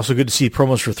past. It's also good to see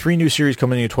promos for 3 new series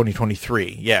coming in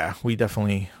 2023. Yeah, we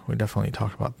definitely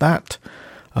talked about that.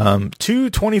 2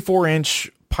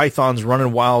 24-inch pythons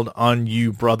running wild on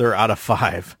you, brother, out of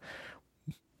 5.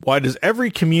 Why does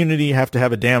every community have to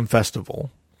have a damn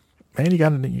festival? Man, you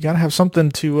gotta have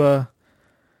something to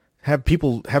have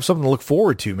people have something to look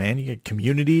forward to, man. You get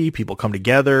community, people come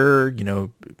together,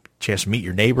 chance to meet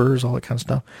your neighbors, all that kind of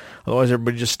stuff. Otherwise,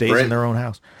 everybody just stays in their own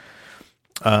house.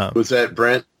 Was that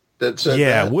Brent that said that?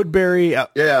 Yeah, Woodbury.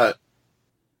 Yeah.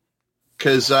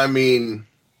 Because,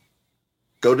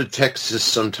 go to Texas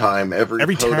sometime.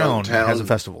 Every town has a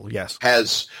festival, yes.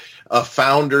 Has a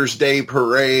Founders Day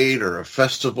parade or a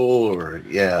festival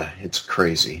it's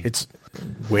crazy. It's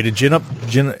way to gin up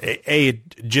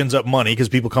money because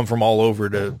people come from all over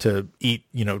to eat,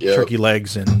 turkey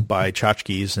legs and buy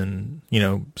tchotchkes and,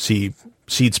 see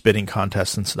seed spitting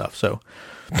contests and stuff. So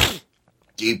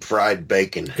deep fried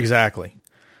bacon. Exactly.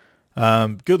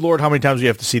 Good Lord, how many times do you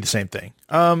have to see the same thing?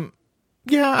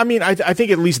 Yeah, I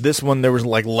think at least this one there was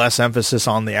like less emphasis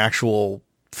on the actual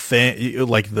thing,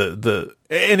 like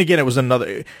and again, it was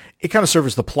it kind of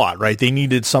serves the plot, right? They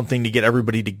needed something to get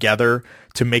everybody together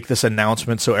to make this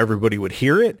announcement so everybody would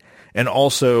hear it, and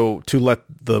also to let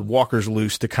the walkers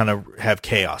loose to kind of have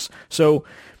chaos. So,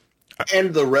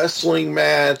 and the wrestling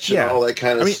match and all that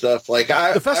kind of stuff. Like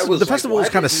the festival was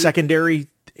kind of secondary.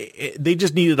 They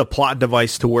just needed a plot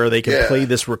device to where they could play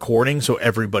this recording so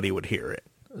everybody would hear it.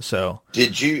 So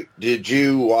did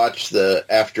you watch the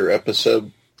after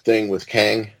episode thing with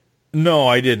Kang? No,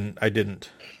 I didn't.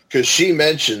 Because she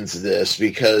mentions this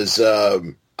because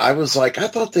I was like, I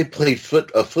thought they played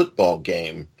a football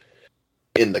game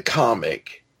in the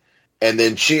comic. And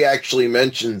then she actually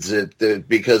mentions it that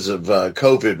because of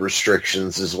COVID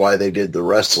restrictions is why they did the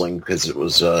wrestling, because it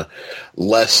was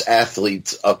less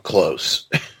athletes up close.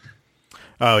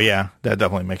 Oh, yeah. That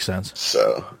definitely makes sense.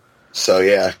 So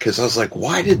yeah, because I was like,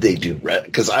 why did they do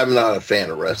because I'm not a fan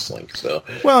of wrestling. So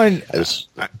well, and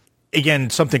again,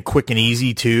 something quick and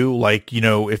easy too. Like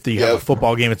if you have a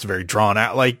football game, it's very drawn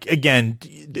out. Like again,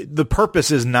 the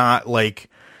purpose is not like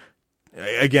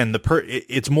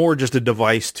it's more just a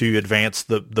device to advance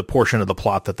the portion of the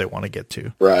plot that they want to get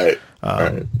to. Right.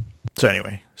 So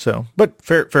anyway, but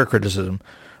fair criticism.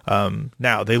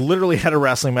 Now they literally had a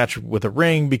wrestling match with a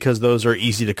ring because those are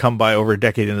easy to come by over a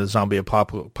decade into the zombie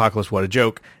apocalypse. What a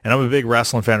joke. And I'm a big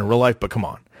wrestling fan in real life, but come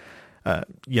on.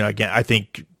 Again, I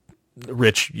think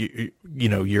Rich,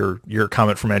 your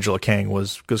comment from Angela Kang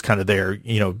was kind of there,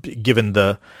 given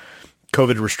the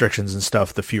COVID restrictions and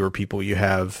stuff, the fewer people you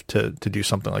have to do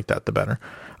something like that, the better.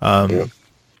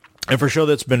 And for a show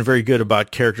that's been very good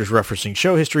about characters referencing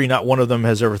show history, not one of them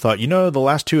has ever thought, the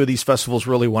last two of these festivals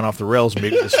really went off the rails.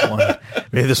 Maybe this one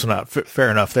not. Fair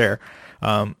enough there.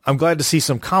 I'm glad to see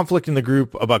some conflict in the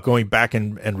group about going back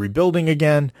and rebuilding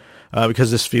again, because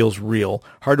this feels real.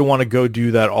 Hard to want to go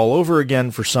do that all over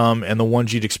again for some, and the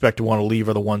ones you'd expect to want to leave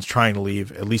are the ones trying to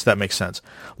leave. At least that makes sense.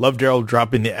 Love Daryl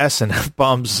dropping the S and F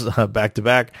bombs back to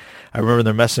back. I remember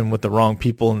they're messing with the wrong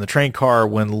people in the train car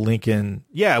when Lincoln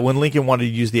wanted to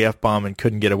use the F bomb and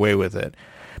couldn't get away with it.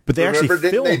 But they actually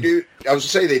filmed. I was going to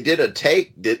say they did a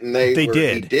take, didn't they? They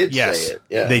did. He did yes, say it.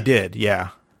 Yeah, they did. Yeah.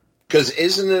 Because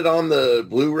isn't it on the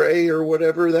Blu-ray or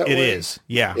whatever that way? It is.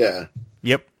 Yeah. Yeah.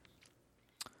 Yep.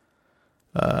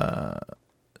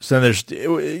 So then there's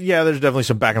definitely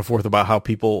some back and forth about how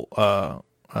people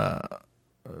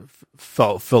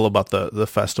feel about the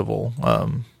festival.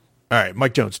 All right,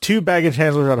 Mike Jones, 2 baggage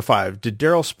handlers out of 5. Did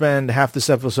Daryl spend half this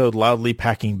episode loudly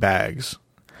packing bags?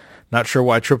 Not sure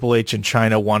why Triple H in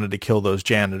China wanted to kill those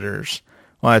janitors.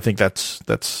 Well, I think that's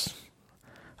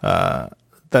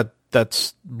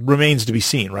remains to be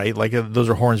seen, right? Like those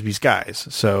are Hornsby's guys.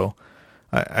 So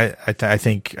I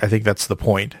think that's the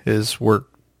point, is we're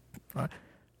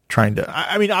trying to,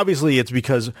 obviously it's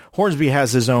because Hornsby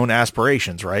has his own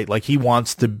aspirations, right? Like he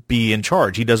wants to be in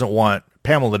charge. He doesn't want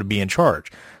Pamela to be in charge.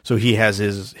 So he has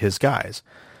his guys.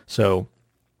 So,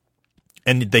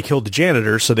 and they killed the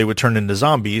janitors so they would turn into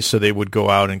zombies so they would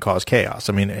go out and cause chaos.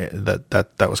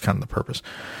 That was kind of the purpose.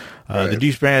 Right.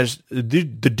 The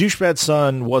douchebag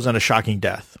son wasn't a shocking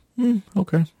death.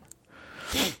 Okay.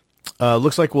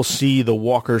 Looks like we'll see the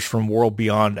walkers from World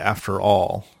Beyond after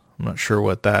all. I'm not sure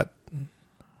what that.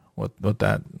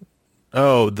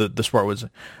 Oh, the sport was.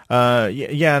 Not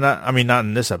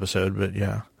in this episode, but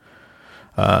yeah.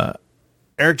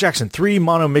 Eric Jackson, 3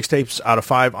 mono mixtapes out of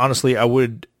 5. Honestly, I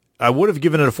would have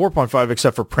given it a 4.5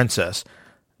 except for Princess.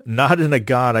 Not in a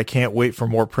God, I can't wait for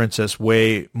more Princess.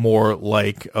 Way more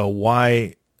like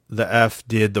why the F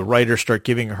did the writer start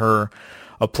giving her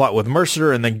a plot with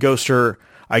Mercer and then ghost her.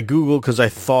 I Googled because I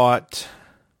thought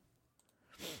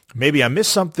maybe I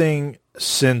missed something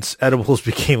since edibles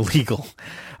became legal.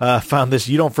 Found this.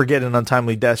 You don't forget an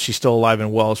untimely death. She's still alive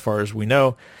and well as far as we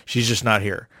know. She's just not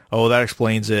here. Oh, that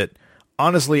explains it.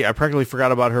 honestly, I practically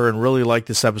forgot about her and really liked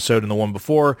this episode and the one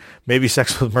before. Maybe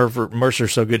sex with Mercer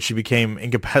so good she became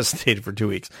incapacitated for 2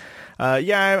 weeks.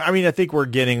 Yeah, I mean, I think we're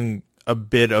getting a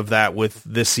bit of that with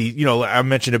this. You know, I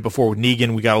mentioned it before with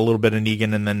Negan. We got a little bit of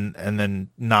Negan, and then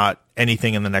not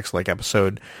anything in the next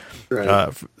episode.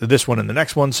 Right. This one and the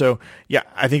next one. So yeah,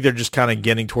 I think they're just kind of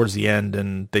getting towards the end,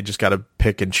 and they just got to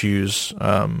pick and choose.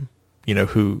 You know,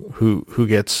 who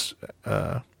gets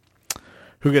airtime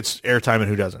and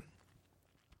who doesn't.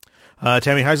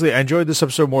 Tammy Heisley, I enjoyed this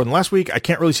episode more than last week. I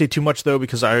can't really say too much though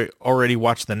because I already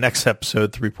watched the next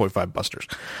episode, 3.5 Busters.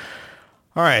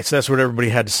 All right, so that's what everybody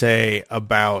had to say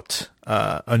about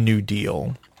A New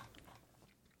Deal.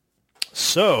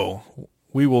 So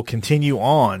we will continue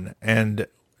on and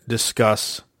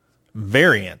discuss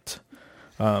Variant.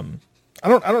 I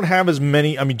don't have as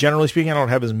many. I mean, generally speaking, I don't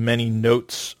have as many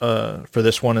notes for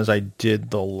this one as I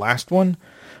did the last one.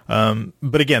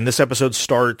 But again, this episode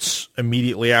starts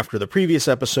immediately after the previous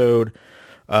episode,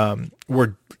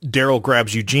 where Daryl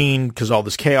grabs Eugene because all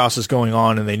this chaos is going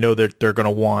on, and they know that they're going to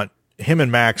want him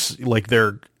and Max, like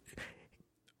Daryl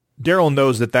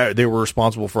knows that they were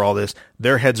responsible for all this.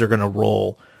 Their heads are going to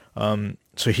roll.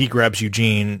 So he grabs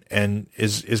Eugene and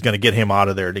is going to get him out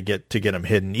of there to get him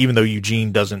hidden, even though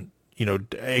Eugene doesn't, you know,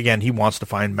 again, he wants to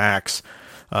find Max.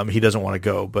 He doesn't want to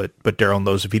go, but Daryl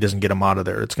knows if he doesn't get him out of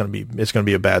there, it's going to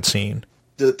be a bad scene.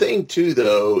 The thing too,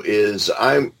 though, is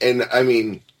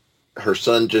her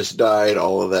son just died,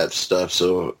 all of that stuff,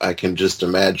 so I can just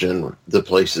imagine the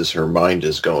places her mind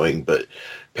is going. But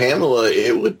Pamela,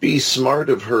 it would be smart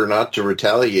of her not to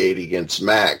retaliate against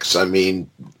Max. I mean,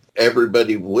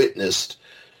 everybody witnessed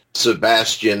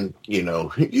Sebastian, you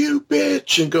know, you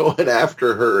bitch, and going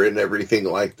after her and everything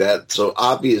like that. So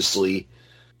obviously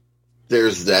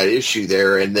there's that issue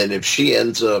there. And then if she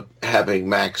ends up having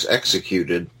Max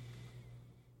executed,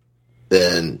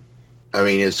 then I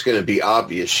mean, it's going to be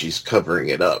obvious she's covering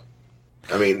it up.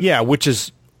 I mean, yeah, which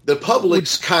is the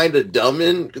public's kind of dumb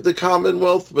in the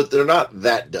Commonwealth, but they're not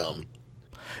that dumb.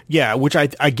 Yeah, which I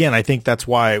think that's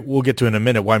why we'll get to in a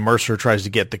minute why Mercer tries to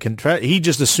get the confession. He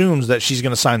just assumes that she's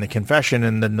going to sign the confession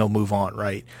and then they'll move on,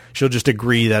 right? She'll just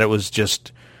agree that it was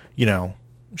just, you know,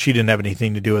 she didn't have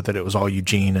anything to do with it. It was all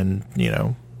Eugene, and you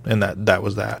know, and that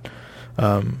was that.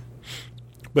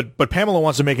 But Pamela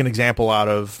wants to make an example out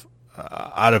of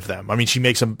them. I mean, she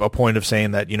makes a point of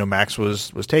saying that, you know, Max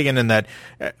was taken, and that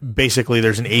basically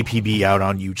there's an APB out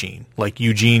on Eugene. Like,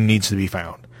 Eugene needs to be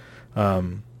found.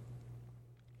 And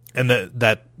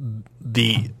that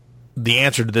the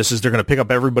answer to this is they're going to pick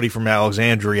up everybody from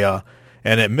Alexandria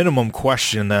and at minimum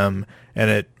question them,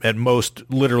 and at most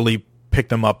literally pick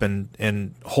them up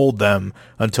and hold them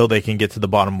until they can get to the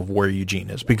bottom of where Eugene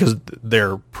is, because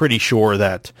they're pretty sure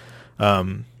that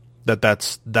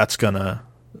that's gonna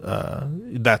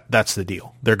that's the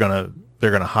deal. They're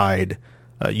gonna hide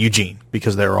Eugene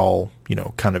because they're all, you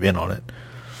know, kind of in on it.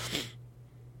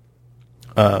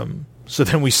 So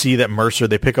then we see that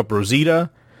they pick up Rosita,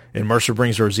 and Mercer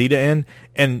brings Rosita in,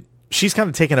 and she's kind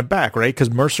of taken aback, right? Because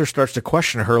Mercer starts to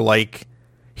question her like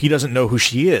he doesn't know who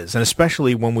she is. And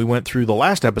especially when we went through the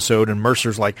last episode and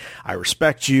Mercer's like, I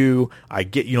respect you. I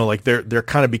get, you know, like they're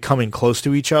kind of becoming close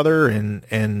to each other and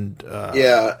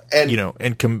yeah. And, you know,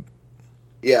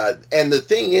 yeah. And the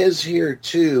thing is here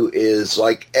too, is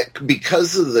like,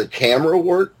 because of the camera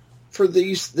work for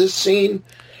this scene,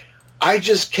 I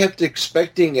just kept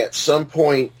expecting at some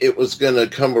point it was going to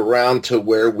come around to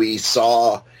where we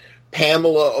saw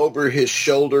Pamela over his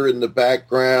shoulder in the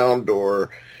background, or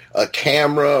a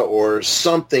camera or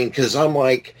something, because I'm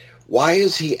like, why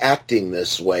is he acting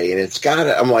this way? And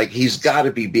I'm like, he's got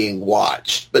to be being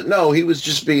watched. But no, he was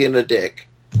just being a dick.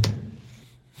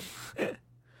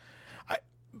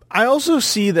 I also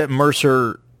see that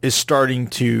Mercer is starting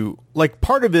to, like,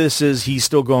 part of this is he's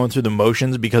still going through the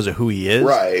motions because of who he is.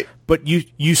 Right. But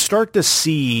you start to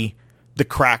see the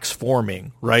cracks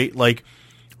forming, right? Like,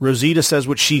 Rosita says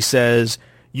what she says.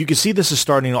 You can see this is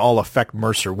starting to all affect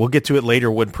Mercer. We'll get to it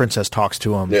later when Princess talks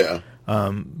to him. Yeah.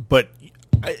 But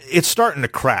it's starting to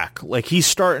crack. Like, he's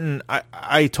starting...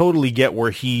 I totally get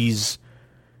where he's...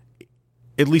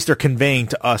 At least they're conveying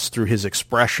to us through his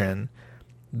expression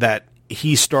that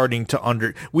he's starting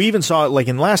to we even saw it, like,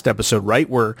 in last episode, right?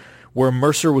 Where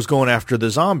Mercer was going after the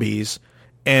zombies,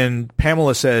 and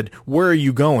Pamela said, where are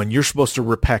you going? You're supposed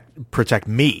to protect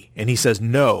me. And he says,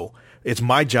 no, it's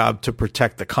my job to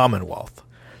protect the Commonwealth.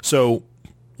 So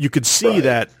you could see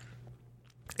that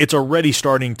it's already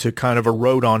starting to kind of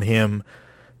erode on him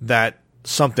that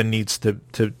something needs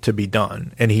to be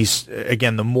done. And he's,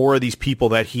 again, the more of these people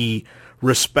that he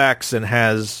respects and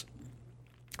has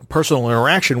personal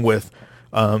interaction with,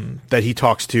 that he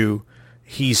talks to,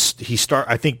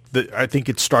 I think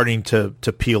it's starting to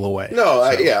peel away. No,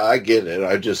 I get it.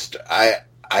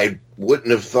 I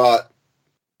wouldn't have thought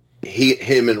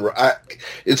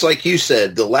it's like you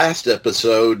said, the last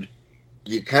episode,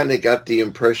 you kind of got the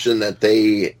impression that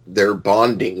they're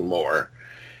bonding more.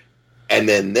 And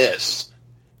then this.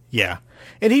 Yeah.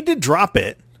 And he did drop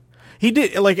it. He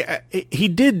did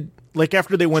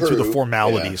after they went through the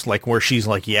formalities, like where she's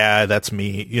like, yeah, that's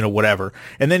me, whatever.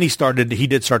 And then he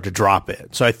did start to drop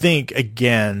it. So I think,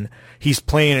 again, he's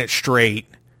playing it straight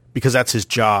because that's his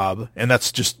job. And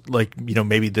that's just like,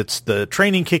 maybe that's the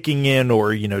training kicking in,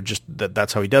 or, just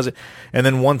that's how he does it. And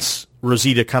then once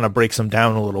Rosita kind of breaks him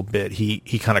down a little bit,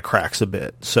 he kind of cracks a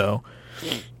bit. So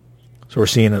we're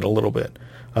seeing it a little bit.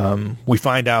 We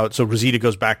find out, so Rosita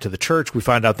goes back to the church. We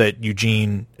find out that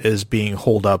Eugene is being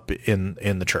holed up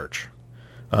in the church.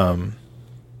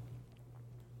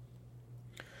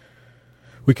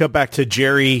 We cut back to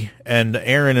Jerry and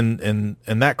Aaron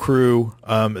and that crew.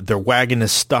 Their wagon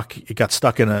is stuck. It got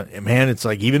stuck in it's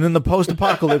like, even in the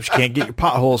post-apocalypse, you can't get your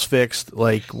potholes fixed.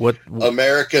 Like, what are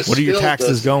your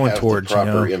taxes going towards? The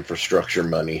proper infrastructure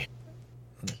money.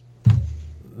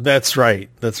 That's right.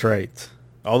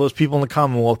 All those people in the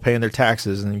Commonwealth paying their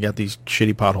taxes, and you got these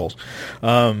shitty potholes.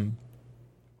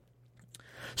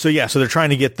 So they're trying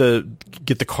to get the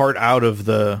cart out of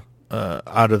the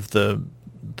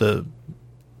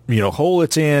hole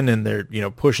it's in, and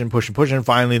they're pushing.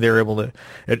 Finally, they're able to.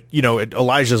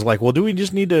 Elijah's like, well, do we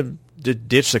just need to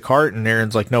ditch the cart? And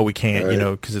Aaron's like, no, we can't.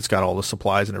 Right. Because it's got all the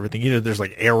supplies and everything. There's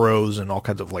like arrows and all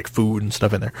kinds of like food and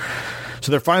stuff in there.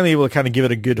 So they're finally able to kind of give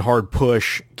it a good hard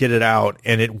push, get it out,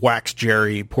 and it whacks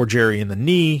poor Jerry in the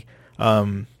knee,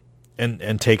 and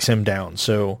takes him down.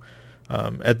 So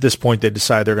at this point, they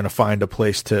decide they're going to find a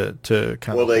place to kind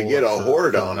of. Well, they get a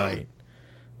horde on night.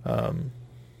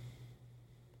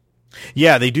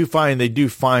 Yeah, they do find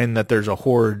that there's a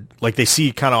horde. Like, they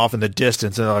see kind of off in the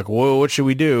distance, and they're like, "Whoa, what should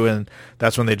we do?" And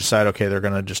that's when they decide, okay, they're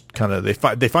gonna just kind of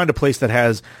they find a place that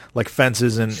has like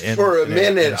fences and for a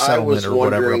minute I was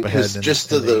wondering, because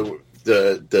just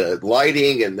the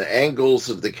lighting and the angles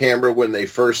of the camera when they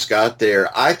first got there,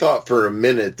 I thought for a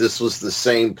minute this was the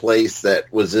same place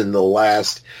that was in the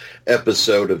last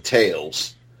episode of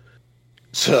Tales.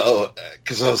 So,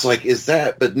 because I was like, is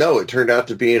that? But no, it turned out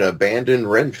to be an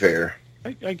abandoned Ren Fair.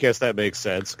 I guess that makes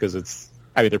sense, because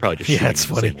they're probably just shooting in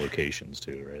the same locations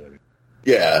too, right?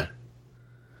 Yeah.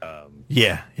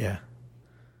 Yeah.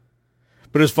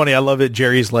 But it's funny. I love it.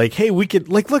 Jerry's like, hey, we could,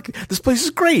 like, look, this place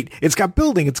is great. It's got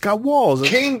building. It's got walls.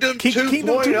 Kingdom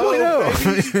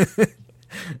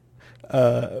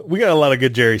 2.0. We got a lot of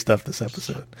good Jerry stuff this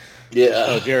episode. Yeah.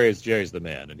 Oh, Jerry's the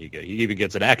man, and he even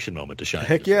gets an action moment to shine.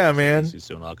 Heck yeah, man. He's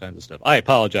doing all kinds of stuff. I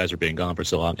apologize for being gone for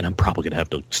so long, and I'm probably going to have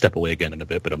to step away again in a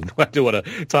bit, but I do want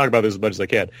to talk about this as much as I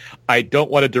can. I don't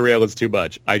want to derail this too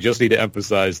much. I just need to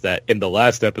emphasize that in the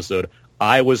last episode,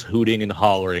 I was hooting and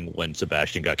hollering when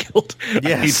Sebastian got killed. Yes.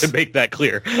 I need to make that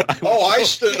clear. I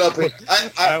stood up and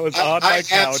I was on my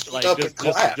couch, like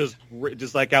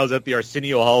just like I was at the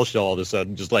Arsenio Hall show all of a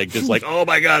sudden, just like, oh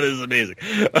my god, this is amazing.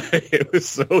 It was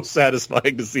so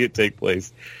satisfying to see it take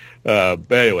place.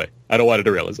 But anyway, I don't want to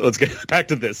derail it. So let's get back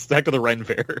to this. Back to the Ren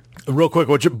Fair. Real quick,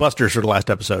 what's your Busters for the last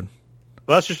episode?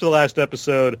 Busters for the last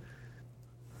episode.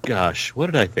 Gosh, what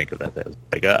did I think of that?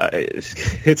 Like,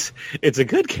 it's a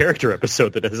good character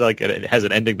episode that it has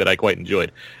an ending that I quite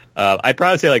enjoyed. I'd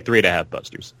probably say like 3.5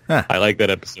 Busters. Huh. I like that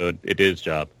episode. It did its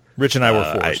job. Rich and I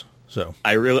were 4s. So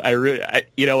I really,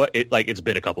 you know what? It's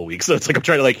been a couple weeks, so it's like I'm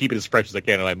trying to like keep it as fresh as I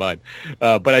can in my mind.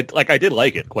 But I did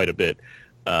like it quite a bit.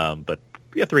 But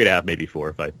yeah, 3.5, maybe 4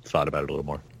 if I thought about it a little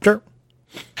more. Sure.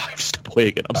 I'm just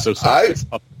playing it. I'm so sorry.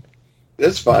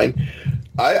 That's fine.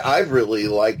 I've really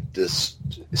liked this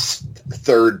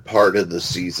third part of the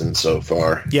season so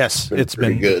far. Yes, it's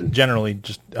been good. Generally,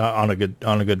 just on a good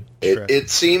track. It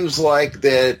seems like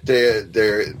that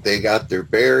they got their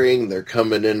bearing. They're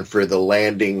coming in for the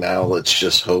landing now. Let's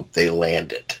just hope they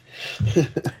land it.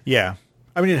 Yeah,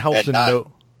 I mean, it helps to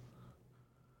know.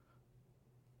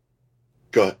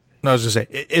 Go ahead. No, I was just saying,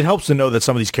 it helps to know that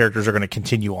some of these characters are going to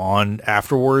continue on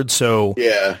afterwards. So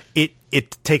yeah,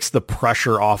 it takes the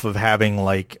pressure off of having,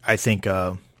 like, I think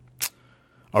a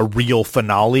real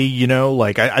finale. You know,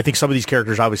 like I think some of these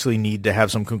characters obviously need to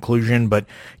have some conclusion, but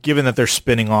given that they're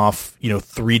spinning off,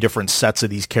 3 different sets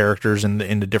of these characters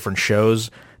into different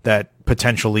shows, that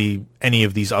potentially any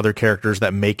of these other characters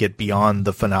that make it beyond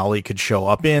the finale could show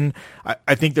up in,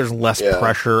 I think there's less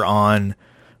pressure on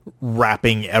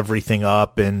wrapping everything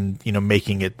up and, you know,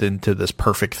 making it into this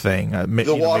perfect thing.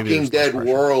 The Walking Dead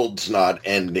world's not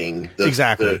ending.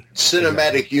 Exactly. The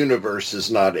cinematic universe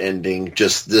is not ending.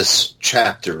 Just this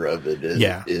chapter of it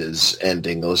is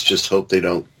ending. Let's just hope they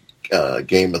don't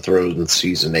Game of Thrones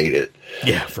season 8 it.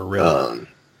 Yeah, for real.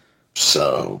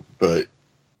 But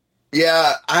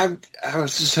yeah, I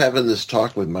was just having this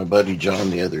talk with my buddy John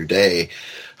the other day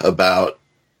about,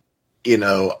 you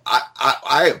know,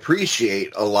 I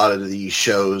appreciate a lot of these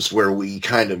shows where we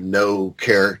kind of know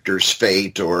characters'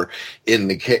 fate, or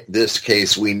in this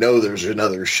case, we know there's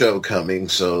another show coming,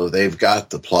 so they've got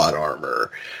the plot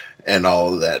armor and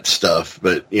all of that stuff.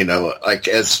 But, you know, like,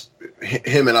 as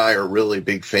him and I are really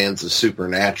big fans of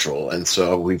Supernatural, and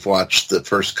so we've watched the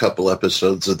first couple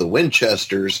episodes of the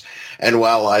Winchesters, and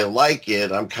while I like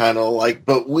it, I'm kind of like,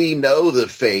 but we know the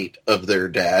fate of their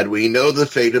dad. We know the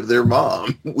fate of their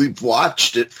mom. We've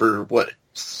watched it for,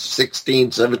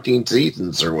 16, 17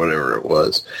 seasons or whatever it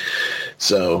was.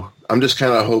 So I'm just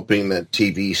kind of hoping that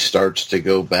TV starts to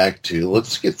go back to,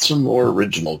 let's get some more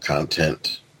original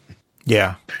content.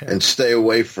 Yeah. And stay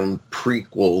away from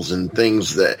prequels and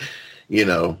things that, you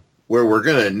know, where we're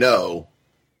going to know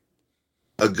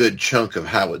a good chunk of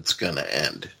how it's going to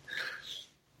end.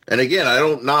 And again, I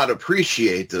don't not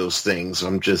appreciate those things.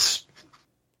 I'm just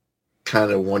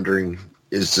kind of wondering,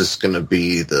 is this going to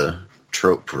be the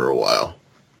trope for a while?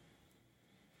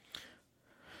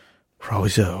 Probably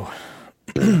so.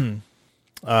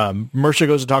 Mercer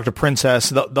goes to talk to Princess.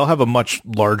 They'll have a much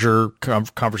larger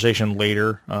conversation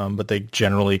later, but they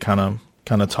generally kind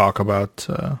of talk about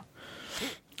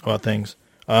things.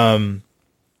 At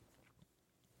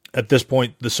this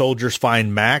point, the soldiers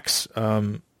find Max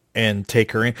and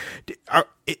take her in.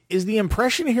 Is the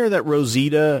impression here that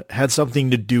Rosita had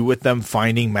something to do with them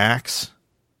finding Max?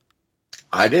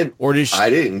 I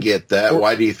didn't get that.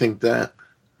 Why do you think that?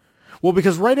 Well,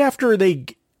 because right after they,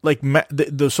 like,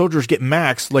 the soldiers get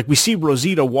Max, like, we see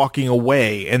Rosita walking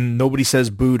away and nobody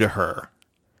says boo to her.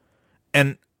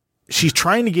 And she's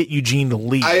trying to get Eugene to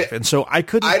leave. And so I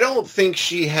don't think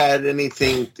she had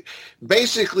anything.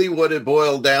 Basically what it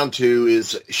boiled down to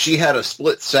is she had a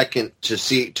split second to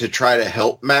try to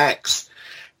help Max,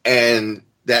 and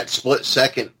that split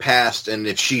second passed, and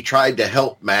if she tried to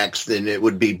help Max, then it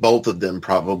would be both of them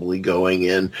probably going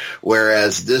in.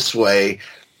 Whereas this way,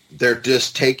 they're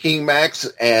just taking Max,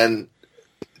 and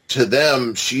to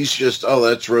them, she's just, oh,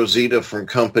 that's Rosita from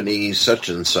company such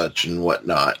and such and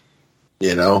whatnot,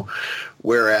 you know?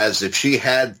 Whereas if she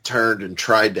had turned and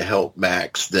tried to help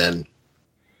Max, then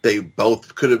they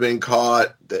both could have been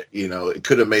caught. That, you know, it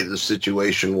could have made the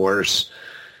situation worse.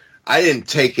 I didn't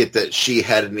take it that she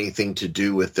had anything to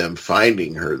do with them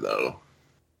finding her, though.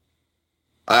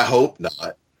 I hope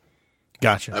not.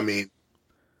 Gotcha. I mean,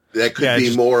 that could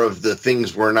be more of the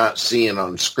things we're not seeing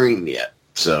on screen yet.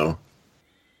 So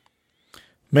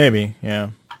maybe,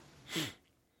 yeah.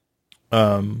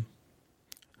 So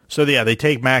yeah, they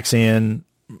take Max in.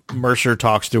 Mercer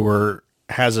talks to her,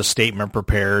 has a statement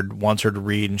prepared, wants her to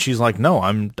read, and she's like, "No,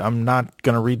 I'm not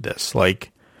going to read this.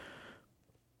 Like,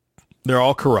 they're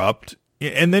all corrupt."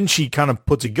 And then she kind of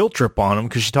puts a guilt trip on them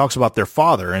because she talks about their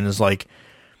father and is like,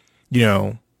 you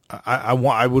know, I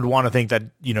would want to think that,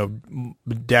 you know,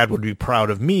 Dad would be proud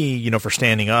of me, you know, for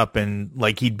standing up, and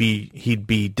like he'd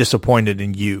be disappointed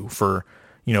in you for,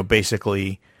 you know,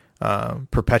 basically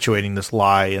perpetuating this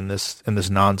lie and this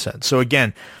nonsense. So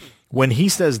again, when he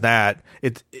says that,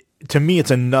 to me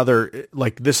it's another,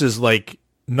 like, this is like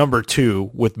number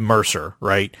 2 with Mercer,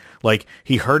 right? Like,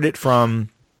 he heard it from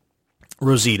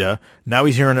Rosita, now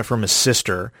he's hearing it from his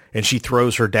sister, and she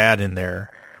throws her dad in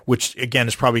there, which again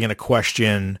is probably going to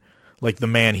question, like, the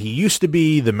man he used to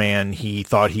be, the man he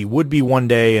thought he would be one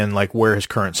day, and like where his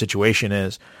current situation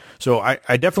is. So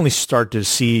I definitely start to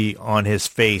see on his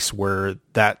face where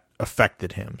that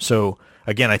affected him. So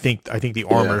again, I think the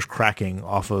armor is cracking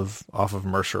off of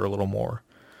Mercer a little more.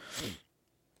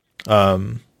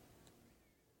 And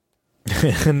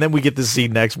then we get to see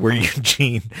next where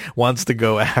Eugene wants to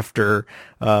go after.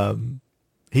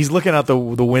 He's looking out the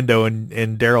window,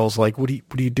 and Daryl's like, "What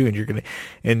are you doing?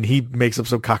 And he makes up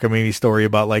some cockamamie story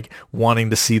about like wanting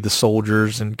to see the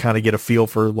soldiers and kind of get a feel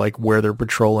for like where they're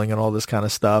patrolling and all this kind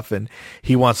of stuff. And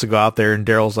he wants to go out there, and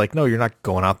Daryl's like, "No, you're not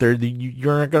going out there.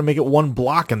 You're not going to make it one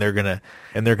block, and they're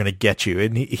gonna get you."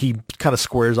 And he kind of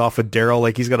squares off with Daryl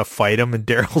like he's gonna fight him, and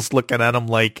Daryl's looking at him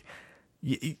like,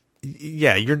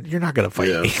 "Yeah, you're not gonna fight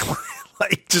me.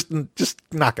 Like, just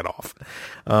knock it off."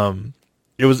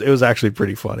 It was actually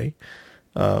pretty funny.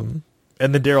 And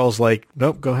then Daryl's like,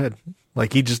 "Nope, go ahead."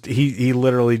 Like, he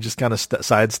literally just kind of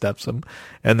sidesteps him.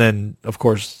 And then, of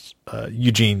course,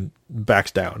 Eugene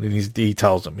backs down, and he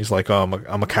tells him, he's like, "Oh,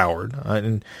 I'm a coward."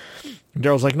 And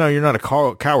Daryl's like, "No, you're not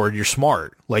a coward. You're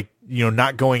smart. Like,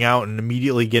 not going out and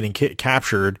immediately getting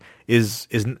captured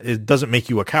it doesn't make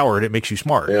you a coward. It makes you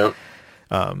smart." Yeah.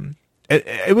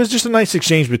 It was just a nice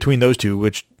exchange between those two,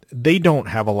 which they don't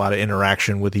have a lot of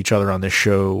interaction with each other on this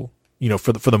show,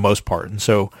 for the most part. And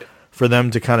so for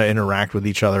them to kind of interact with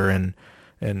each other and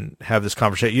have this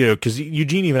conversation, because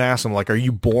Eugene even asked him, like, are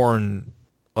you born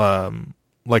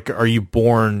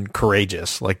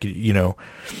courageous? Like,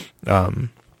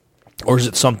 or is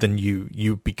it something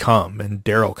you become? And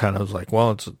Daryl kind of was like,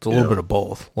 well, it's a little bit of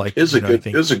both. Like, it was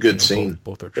a good scene.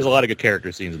 Both are true. There's a lot of good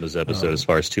character scenes in this episode as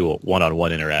far as two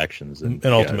one-on-one interactions, and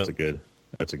ultimately,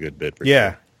 that's a good bit. For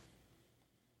sure.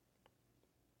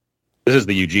 This is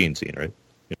the Eugene scene, right?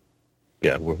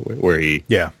 Yeah, where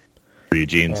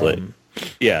Eugene's like,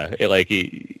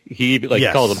 he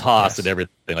calls him Haas and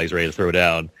everything. Like he's ready to throw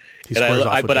down.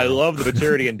 I love the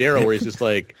maturity in Daryl where he's just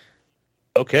like,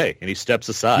 okay, and he steps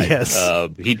aside. Yes.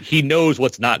 He knows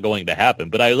what's not going to happen,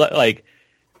 but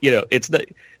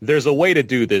there's a way to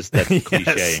do this that's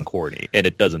cliche and corny, and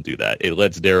it doesn't do that. It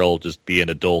lets Daryl just be an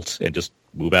adult and just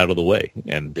move out of the way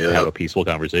and have a peaceful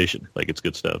conversation. Like, it's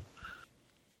good stuff.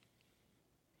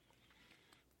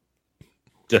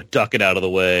 Duck it out of the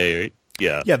way.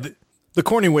 Yeah. The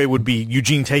corny way would be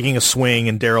Eugene taking a swing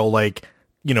and Daryl, like,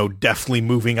 deftly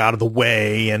moving out of the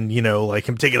way, and like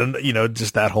him taking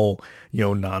just that whole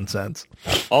nonsense.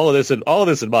 All of this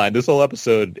in mind, this whole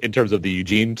episode in terms of the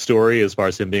Eugene story, as far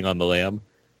as him being on the lam,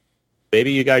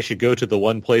 maybe you guys should go to the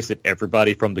one place that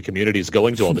everybody from the community is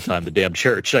going to all the time, the damn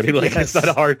church. I mean, like, It's not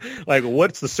hard. Like,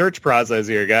 what's the search process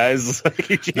here, guys?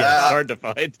 It's hard to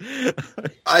find.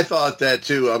 I thought that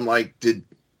too. I'm like,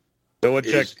 no one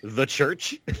checked the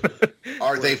church?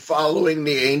 Are they following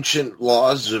the ancient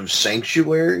laws of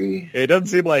sanctuary? It doesn't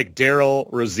seem like Daryl,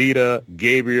 Rosita,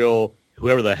 Gabriel,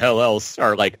 whoever the hell else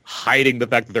are, like, hiding the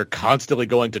fact that they're constantly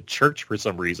going to church for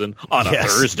some reason on a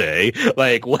Thursday.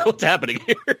 Like, what's happening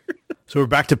here? So we're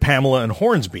back to Pamela and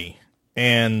Hornsby,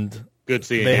 and good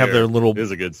scene. They have their little is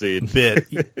a good scene bit,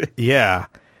 yeah.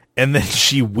 And then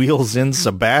she wheels in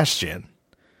Sebastian,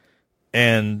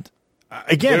 and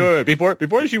again, wait.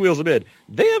 Before she wheels him in,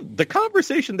 they have the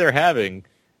conversation they're having.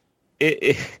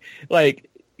 Like,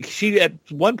 she at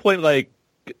one point like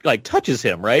touches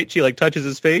him, right? She like touches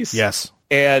his face, yes,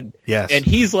 and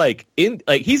he's like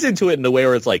he's into it in a way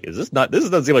where it's like, this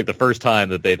doesn't seem like the first time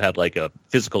that they've had like a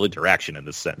physical interaction in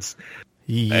this sense.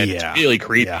 Yeah, and it's really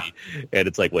creepy, and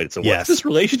it's like, wait, so what's this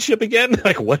relationship again?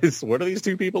 Like, what are these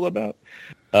two people about?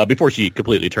 Before she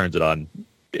completely turns it on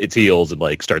its heels and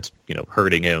like starts,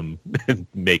 hurting him and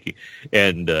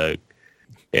the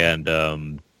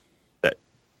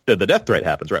death threat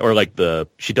happens, right? Or like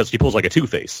she pulls like a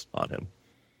Two-Face on him.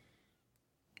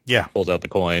 Yeah, pulls out the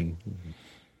coin.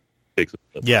 Takes it.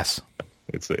 Yes,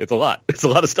 it's a lot. It's a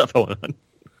lot of stuff going on.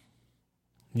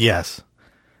 Yes,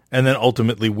 and then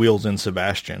ultimately wheels in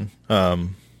Sebastian.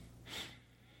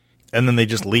 And then they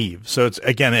just leave. So it's,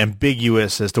 again,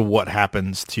 ambiguous as to what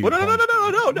happens to. Well,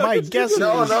 no. My guess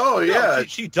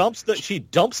is she dumps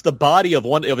the body of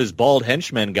one of his bald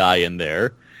henchman guy in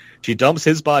there. She dumps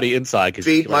his body inside because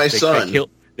feed my son.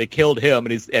 They killed him,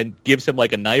 and gives him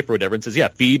like a knife or whatever, and says, "Yeah,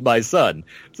 feed my son."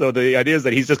 So the idea is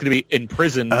that he's just going to be in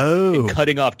prison and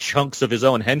cutting off chunks of his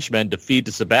own henchmen to feed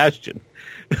to Sebastian.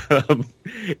 And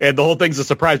the whole thing's a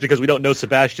surprise because we don't know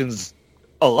Sebastian's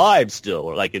alive still,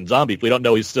 or like in Zombie, we don't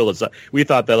know he's still alive. We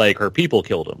thought that like her people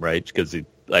killed him, right? Because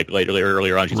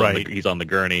earlier on, he's on the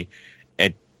gurney,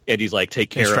 and he's like,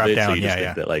 take care of it. Down. So you just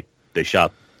think that like they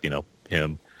shot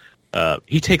him.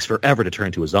 He takes forever to turn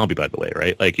into a zombie, by the way,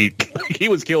 right? Like he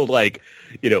was killed like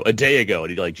a day ago,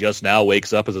 and he like just now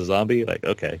wakes up as a zombie. Like,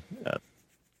 okay,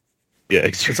 yeah,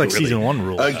 it's like really, season 1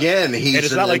 rule. Again,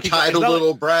 he's an entitled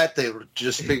little brat that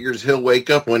just figures he'll wake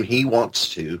up when he wants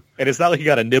to. And it's not like he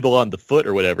got a nibble on the foot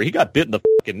or whatever. He got bit in the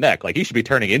fucking neck. Like, he should be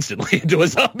turning instantly into a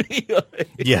zombie.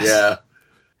 Yes. Yeah.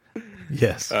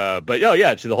 Yes. But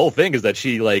the whole thing is that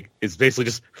she like is basically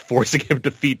just forcing him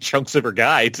to feed chunks of her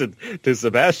guy to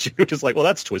Sebastian, which is like, well,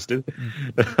 that's twisted.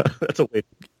 That's a way.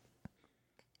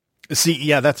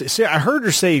 See, I heard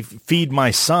her say "feed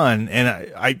my son," and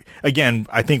I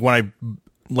think when I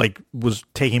like was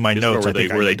taking my notes, where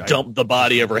they dumped the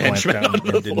body of her henchman on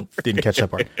the floor. Didn't catch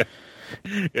that part.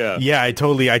 Yeah. I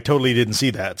totally didn't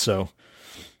see that. So,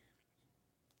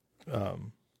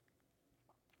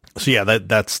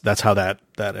 that's how that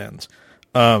ends.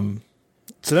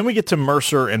 So then we get to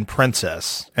Mercer and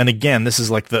Princess, and again, this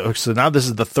is like now this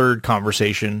is the third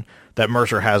conversation that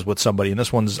Mercer has with somebody, and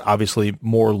this one's obviously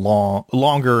more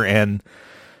longer and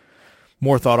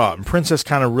more thought out. And Princess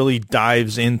kind of really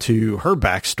dives into her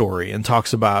backstory and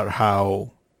talks about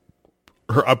how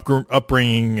her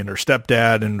upbringing and her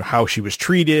stepdad and how she was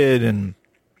treated and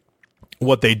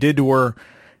what they did to her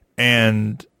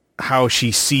and how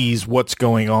she sees what's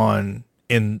going on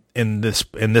in this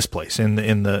place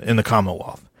in the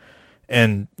Commonwealth.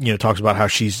 And, talks about how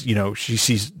she's, she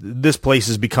sees this place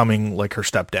is becoming like her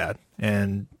stepdad,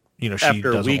 and she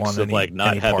after doesn't weeks want of any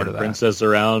not part having of that. Princess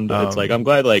around, it's like I'm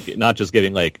glad not just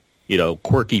getting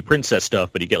quirky princess stuff,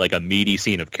 but you get a meaty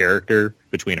scene of character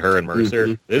between her and Mercer.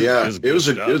 Mm-hmm.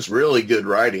 It was really good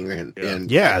writing and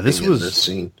this was this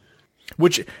scene,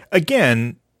 which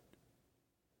again.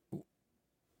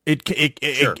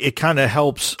 It kind of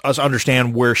helps us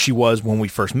understand where she was when we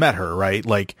first met her, right?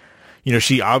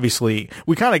 She obviously,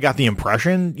 we kind of got the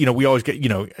impression, we always get,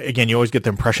 again, you always get the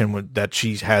impression that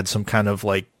she's had some kind of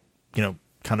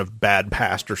kind of bad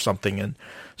past or something. And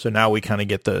so now we kind of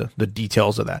get the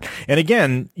details of that. And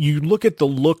again, you look at the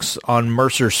looks on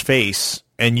Mercer's face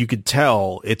and you could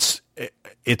tell it's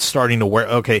starting to wear,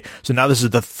 okay, so now this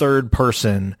is the third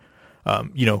person,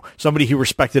 somebody he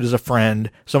respected as a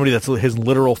friend, somebody that's his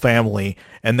literal family,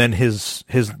 and then his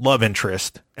love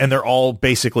interest, and they're all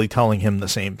basically telling him the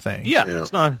same thing. Yeah.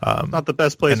 It's not the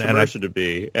best place for Mercer to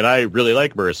be. And I really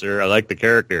like Mercer. I like the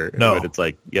character. No. But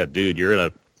it's dude, you're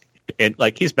and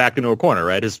he's backed into a corner,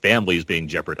 right? His family's being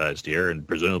jeopardized here, and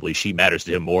presumably she matters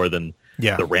to him more than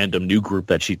the random new group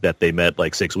that they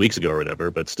met 6 weeks ago or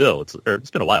whatever. But still, it's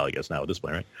been a while, I guess, now at this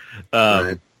point, right?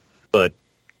 Right. But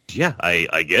yeah,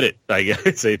 I get it. I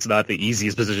guess it's not the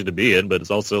easiest position to be in, but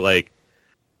it's also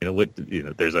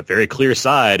there's a very clear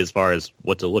side as far as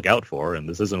what to look out for, and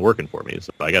this isn't working for me,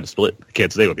 so I got to split. I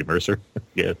can't stay with you, Mercer.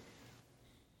 Yeah.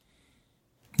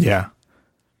 Yeah.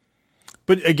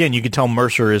 But again, you can tell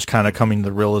Mercer is kind of coming to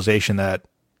the realization that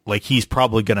he's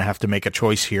probably going to have to make a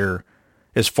choice here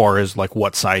as far as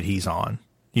what side he's on.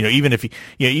 Even if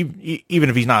even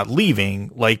if he's not leaving,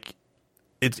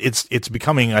 it's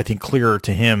becoming, I think, clearer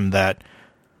to him that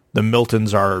the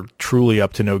Miltons are truly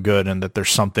up to no good, and that there's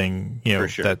something, sure.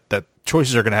 that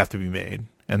choices are going to have to be made,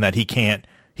 and that he can't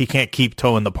keep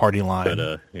towing the party line.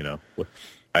 But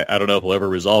I don't know if we'll ever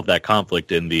resolve that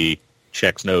conflict in the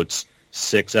Checks Notes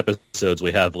 6 episodes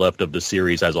we have left of the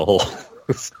series as a whole.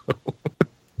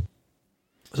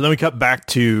 So then we cut back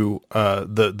to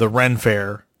the Ren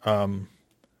Fair,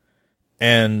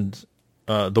 and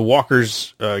the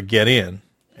walkers get in.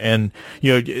 And,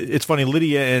 it's funny,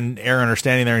 Lydia and Aaron are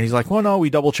standing there, and he's like, well, no, we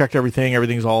double-checked everything.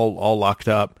 Everything's all locked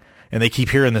up. And they keep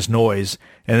hearing this noise,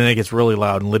 and then it gets really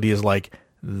loud, and Lydia's like,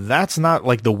 that's not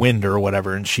the wind or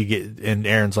whatever. And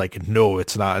Aaron's like, no,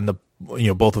 it's not. And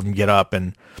both of them get up,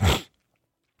 and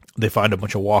they find a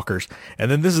bunch of walkers.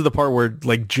 And then this is the part where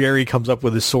Jerry comes up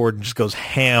with his sword and just goes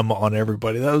ham on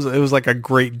everybody. It was a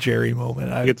great Jerry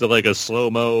moment. I get to a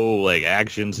slow-mo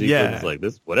action sequence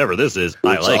this, whatever this is. It's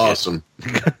I like awesome.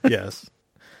 It. Yes.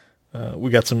 We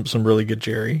got some really good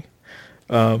Jerry.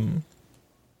 But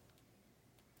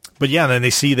yeah, then they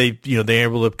see they're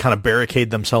able to kind of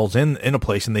barricade themselves in a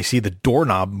place, and they see the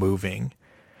doorknob moving.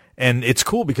 And it's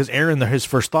cool because Aaron, his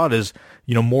first thought is,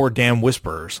 more damn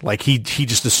whisperers. He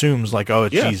just assumes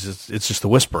Jesus, it's just the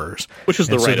whisperers. Which is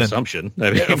the right assumption.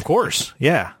 I mean. Yeah, of course.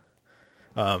 Yeah.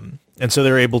 And so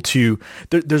they're able to,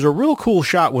 there's a real cool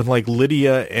shot when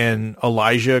Lydia and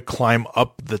Elijah climb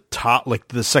up the top,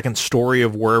 the second story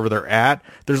of wherever they're at.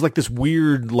 There's this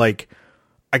weird, I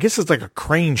guess it's a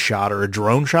crane shot or a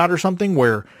drone shot or something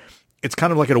where it's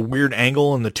kind of at a weird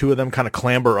angle, and the two of them kind of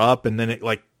clamber up, and then it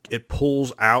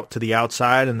pulls out to the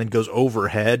outside and then goes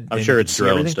overhead. I'm sure it's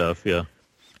drone stuff. Yeah.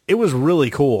 It was really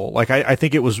cool. I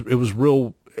think it was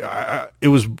real. It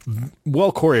was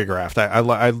well choreographed.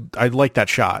 I like that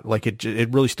shot.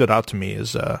 It really stood out to me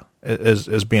as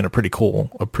being a pretty cool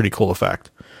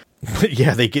effect.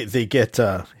 Yeah, they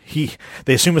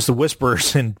assume it's the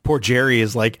Whisperers, and poor Jerry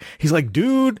is he's like,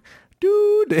 dude,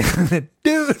 because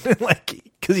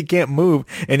he can't move,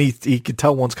 and he can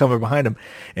tell one's coming behind him.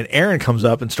 And Aaron comes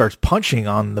up and starts punching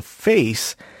on the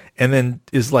face, and then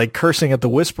is cursing at the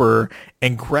Whisperer,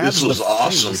 and grabs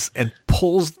face and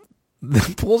pulls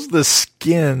the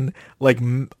skin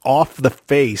off the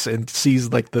face, and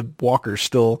sees the walker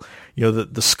still,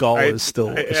 the skull is still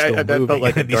moving. That felt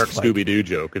like a dark Scooby-Doo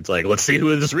joke. It's let's see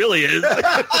who this really is.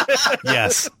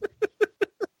 Yes.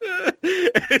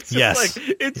 It's just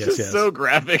yes. So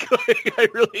graphic. I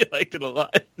really liked it a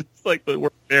lot. It's the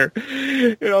work there.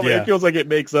 It feels like it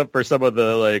makes up for some of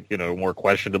the more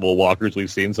questionable walkers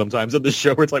we've seen sometimes in the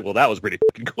show, where it's well, that was pretty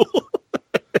fucking cool.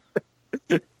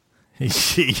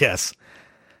 Yes.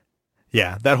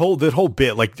 Yeah, that whole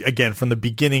bit, like, again, from the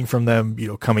beginning, from them,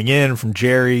 coming in, from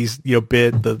Jerry's,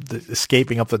 bit, the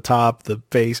escaping up the top, the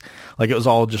face, like, it was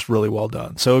all just really well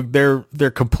done. So they're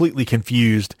completely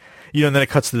confused, and then it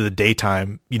cuts to the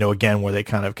daytime, again, where they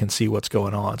kind of can see what's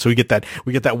going on. So we get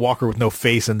that Walker with no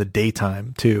face in the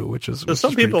daytime too, which is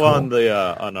some people cool. on the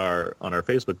on our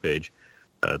Facebook page,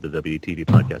 the WTV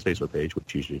podcast Facebook page,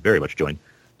 which you should very much join.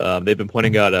 They've been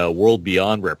pointing out World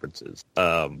Beyond references.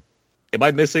 Am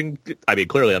I missing? I mean,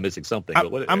 clearly I'm missing something.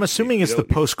 But I'm assuming it's the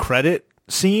post-credit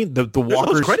scene, the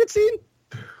Walker's post-credit scene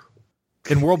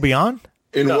in World Beyond.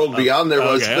 In World Beyond, there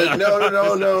was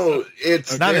no.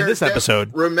 It's not in this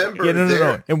episode. Remember,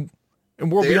 no. In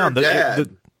World Beyond,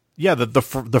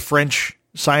 the French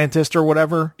scientist or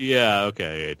whatever. Yeah,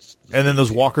 okay. And then those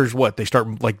walkers, what they start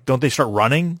don't they start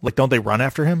running? Like, don't they run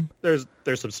after him? There's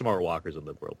some smart walkers in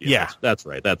the world. Yeah. That's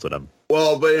right. That's what I'm.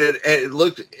 Well, but it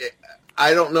looked.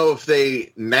 I don't know if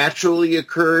they naturally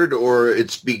occurred or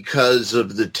it's because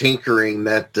of the tinkering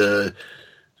that the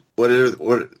what is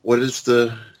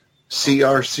the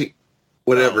CRC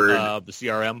whatever the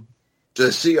CRM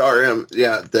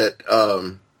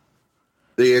that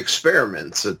the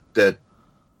experiments that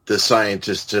the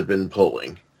scientists have been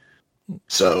pulling.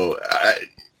 So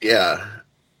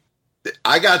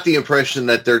I got the impression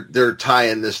that they're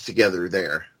tying this together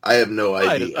there. I have no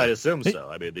idea. I'd assume so.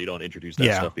 I mean, you don't introduce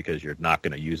that stuff because you're not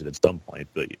going to use it at some point.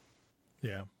 But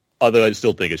yeah, although I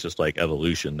still think it's just like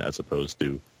evolution as opposed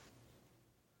to.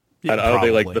 I don't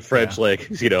think like the French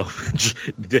did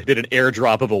an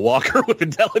airdrop of a walker with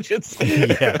intelligence.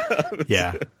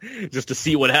 Yeah, just to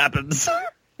see what happens.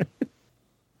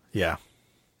 Yeah.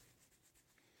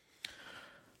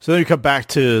 So then you come back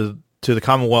to the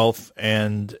Commonwealth,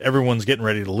 and everyone's getting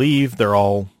ready to leave. They're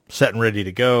all set and ready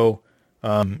to go.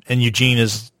 And Eugene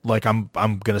is like, I'm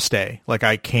going to stay. Like,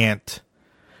 I can't.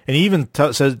 And he even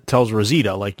tells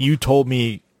Rosita, like, you told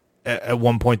me at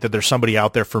one point that there's somebody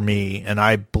out there for me, and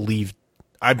I believed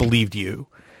you.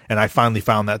 And I finally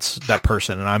found that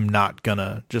person, and I'm not going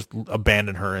to just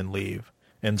abandon her and leave.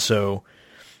 And so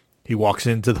he walks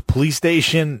into the police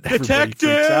station. Detective!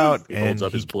 Everybody freaks out. He holds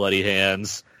up his bloody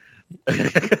hands.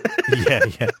 Yeah,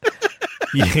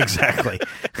 exactly.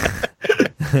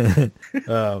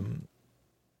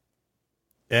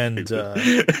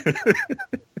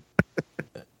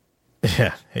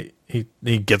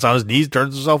 He gets on his knees,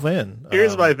 turns himself in.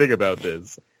 Here's my thing about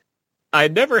this. I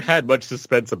never had much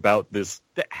suspense about this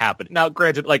happening. Now,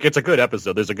 granted, like, it's a good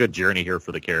episode. There's a good journey here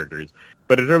for the characters.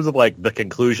 But in terms of, like, the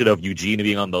conclusion of Eugene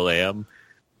being on the lam,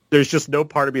 there's just no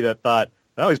part of me that thought,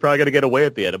 oh, he's probably going to get away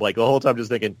at the end. I'm like, the whole time just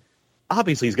thinking,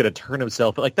 obviously he's going to turn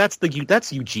himself. Like, that's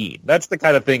Eugene. That's the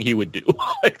kind of thing he would do.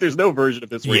 Like, there's no version of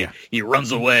this where he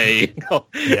runs away,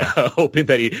 hoping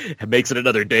that he makes it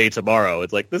another day tomorrow.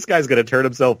 It's like, this guy's going to turn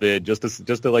himself in just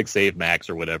to like save Max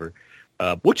or whatever.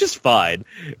 Which is fine.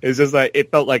 It's just like it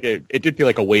felt like it did feel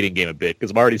like a waiting game a bit because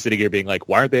I'm already sitting here being like,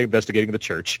 why aren't they investigating the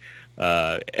church?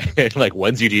 And like,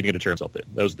 when's Eugene going to turn himself in?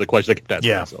 That was the question I kept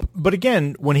asking myself. But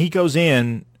again, when he goes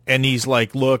in and he's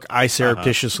like, look, I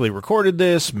surreptitiously recorded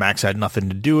this. Max had nothing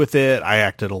to do with it. I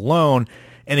acted alone.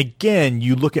 And again,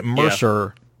 you look at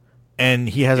Mercer and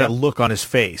he has that look on his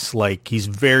face. Like, he's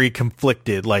very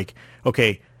conflicted. Like,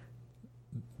 okay,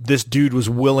 this dude was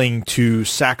willing to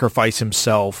sacrifice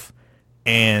himself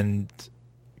and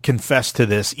confess to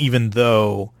this, even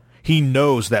though he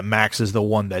knows that Max is the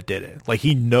one that did it. Like,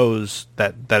 he knows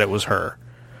that it was her.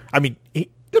 I mean,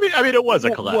 it was a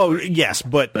collaboration. Well, yes,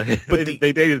 but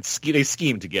they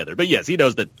schemed together. But yes, he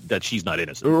knows that she's not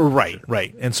innocent.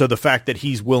 Right. And so the fact that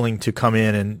he's willing to come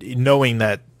in and knowing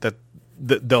that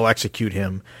they'll execute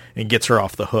him and gets her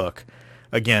off the hook,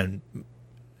 again,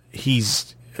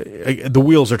 the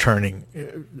wheels are turning.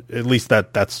 At least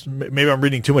that's maybe I'm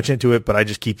reading too much into it, but I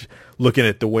just keep looking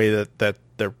at the way that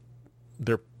they're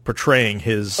portraying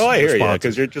his. Oh, I hear you,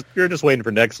 because you're just waiting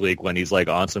for next week when he's like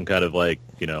on some kind of like,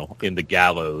 in the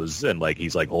gallows and like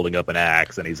he's like holding up an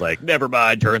axe and he's like, never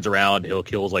mind, turns around, he'll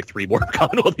kills like 3 more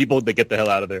Commonwealth people to get the hell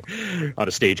out of there on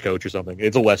a stagecoach or something.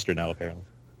 It's a Western now apparently.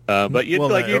 But there's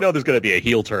going to be a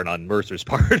heel turn on Mercer's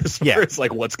part as far as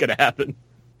like what's going to happen.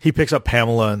 He picks up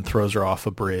Pamela and throws her off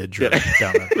a bridge or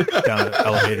down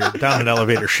an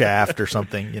elevator shaft or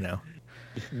something,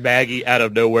 Maggie out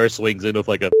of nowhere swings in with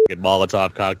like a fucking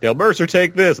Molotov cocktail. Mercer,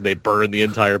 take this, and they burn the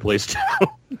entire place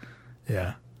down.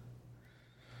 Yeah.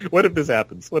 What if this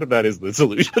happens? What if that is the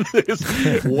solution?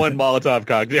 There's one Molotov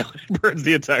cocktail burns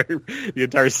the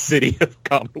entire city of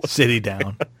Commonwealth. City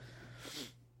down.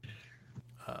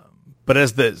 But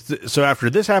so after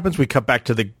this happens, we cut back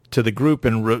to the group,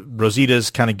 and Rosita's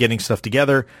kind of getting stuff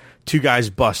together. 2 guys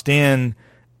bust in,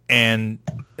 and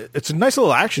it's a nice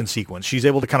little action sequence. She's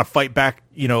able to kind of fight back,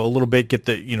 a little bit, get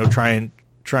the,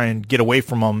 try and get away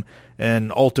from them,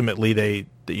 and ultimately they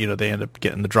end up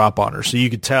getting the drop on her. So you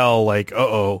could tell, like,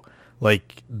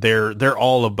 like they're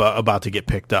all about to get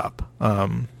picked up.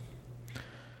 And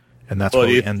that's do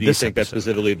you think that's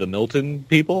specifically the Milton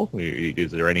people?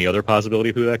 Is there any other possibility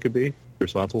of who that could be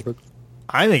responsible for?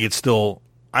 I think it's still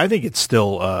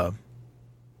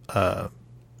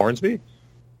Hornsby?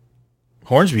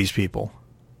 Hornsby's people.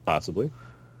 Possibly.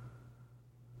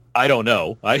 I don't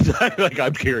know.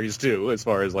 I'm curious too, as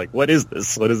far as like, what is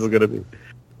this? What is it going to be?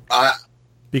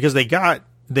 Because they got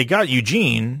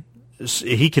Eugene.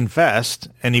 He confessed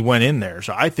and he went in there.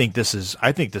 So I think this is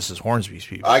Hornsby's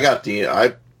people.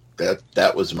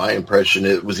 That was my impression.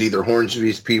 It was either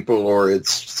Hornsby's people or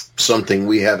it's something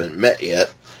we haven't met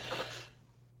yet.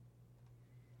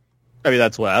 I mean,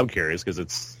 that's why I'm curious,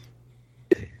 because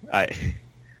I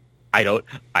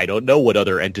don't know what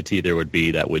other entity there would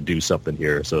be that would do something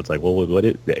here. So it's like, well,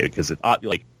 because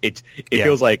it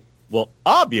feels like, well,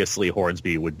 obviously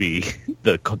Hornsby would be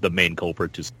the main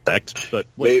culprit to suspect, but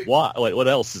why? What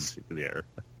else is there?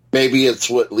 Maybe it's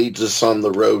what leads us on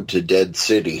the road to Dead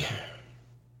City.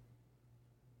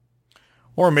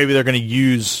 Or maybe they're going to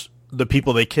use the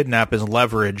people they kidnap as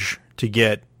leverage to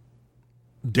get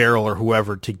Daryl or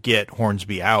whoever to get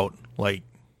Hornsby out. Like,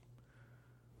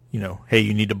 hey,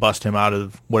 you need to bust him out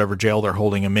of whatever jail they're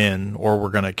holding him in, or we're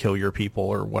going to kill your people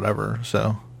or whatever.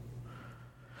 So,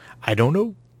 I don't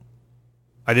know.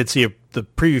 I did see the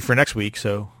preview for next week,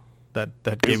 so that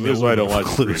gave me a little bit of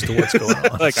clues to what's going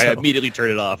on. I immediately turn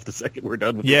it off the second we're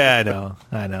done with it. Yeah,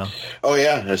 I know. Oh,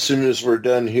 yeah. As soon as we're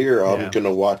done here, I'm going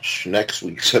to watch next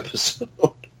week's episode. As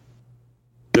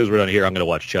soon as we're done here, I'm going to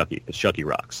watch Chucky, because Chucky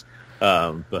rocks.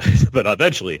 But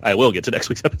eventually, I will get to next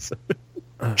week's episode.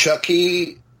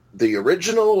 Chucky the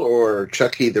original or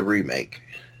Chucky the remake?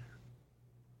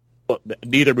 Well,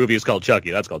 neither movie is called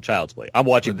Chucky. That's called Child's Play. I'm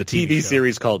watching the TV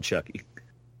series called Chucky.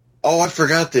 Oh, I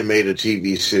forgot they made a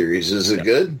TV series. Is it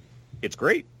good? It's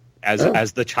great.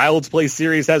 As the Child's Play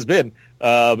series has been,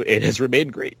 it has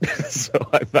remained great. So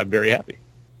I'm very happy.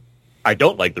 I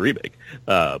don't like the remake,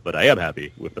 but I am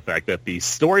happy with the fact that the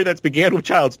story that's began with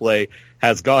Child's Play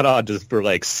has gone on for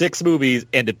like 6 movies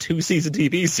and a 2-season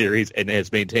TV series, and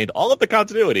has maintained all of the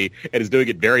continuity and is doing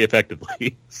it very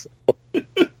effectively. So.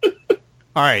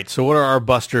 All right, so what are our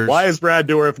busters? Why has Brad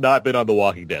Dourif not been on The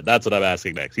Walking Dead? That's what I'm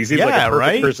asking next. He seems like a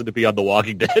perfect person to be on The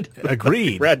Walking Dead.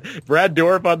 Agreed. Brad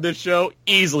Dourif on this show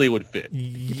easily would fit.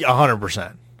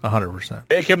 100%. 100%.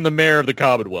 Make him the mayor of the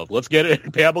Commonwealth. Let's get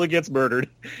it. Pamela gets murdered.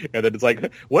 And then it's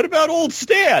like, what about old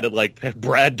Stan? And like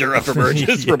Brad Dourif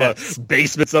emerges from a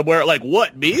basement somewhere. Like,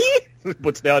 what, me?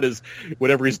 Puts down his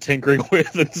whatever he's tinkering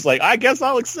with. And it's like, I guess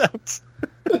I'll accept.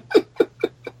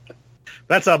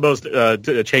 That's how most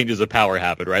changes of power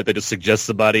happen, right? They just suggest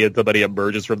somebody and somebody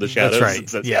emerges from the shadows. That's right. And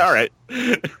says, yeah, all right.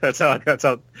 That's how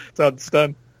it's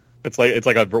done. It's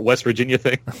like a West Virginia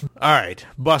thing. All right,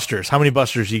 busters. How many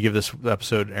busters do you give this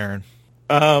episode, Aaron?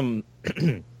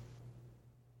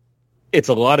 It's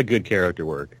a lot of good character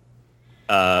work.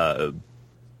 I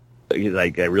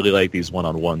really like these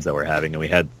one-on-ones that we're having, and we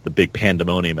had the big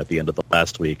pandemonium at the end of the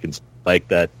last week, and like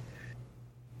that.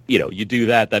 You do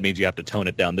that means you have to tone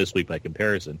it down this week by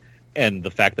comparison. And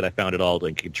the fact that I found it all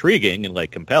like intriguing and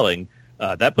like compelling,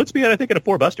 that puts me at, I think, at a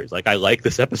 4 busters. Like, I like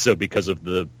this episode because of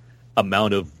the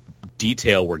amount of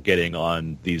detail we're getting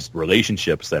on these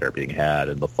relationships that are being had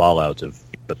and the fallout of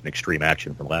such an extreme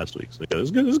action from last week. So it was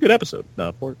a good episode.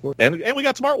 4. And we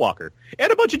got Smart Walker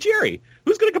and a bunch of Jerry.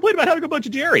 Who's going to complain about having a bunch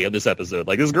of Jerry on this episode?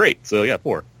 Like, this is great. So yeah,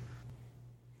 4.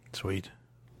 Sweet.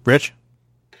 Rich?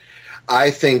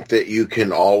 I think that you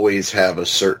can always have a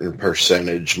certain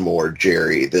percentage more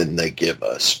Jerry than they give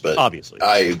us, but obviously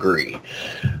I agree.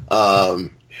 Well,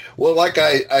 like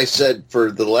I said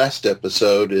for the last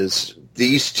episode, is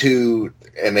these two,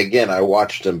 and again, I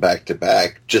watched them back to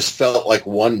back, just felt like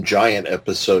one giant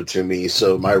episode to me,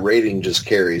 so my rating just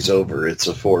carries over. It's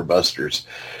a 4 busters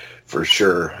for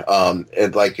sure.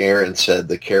 And like Aaron said,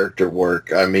 the character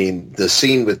work, I mean, the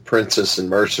scene with Princess and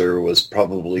Mercer was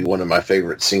probably one of my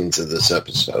favorite scenes of this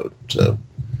episode. So,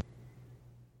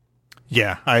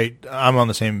 yeah, I'm on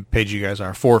the same page you guys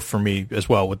are. 4 for me as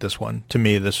well with this one. To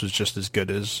me, this was just as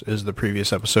good as the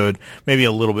previous episode. Maybe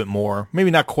a little bit more. Maybe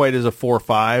not quite as a 4 or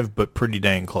 5, but pretty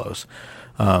dang close.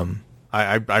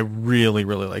 I really,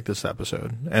 really like this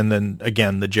episode. And then,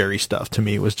 again, the Jerry stuff to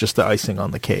me was just the icing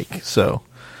on the cake. So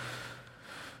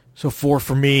 4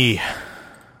 for me.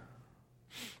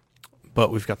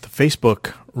 But we've got the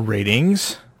Facebook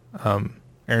ratings.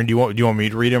 Aaron, do you want me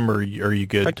to read them, or are you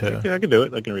good? I can do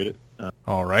it. I can read it.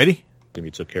 All righty.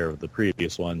 Jimmy took care of the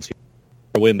previous ones.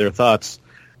 Win their thoughts.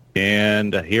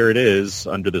 And here it is,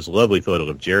 under this lovely photo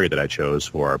of Jerry that I chose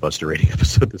for our Buster rating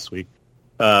episode this week.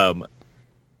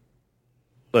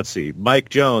 Let's see. Mike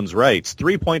Jones writes,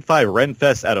 3.5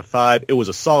 Renfest out of 5. It was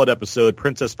a solid episode.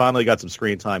 Princess finally got some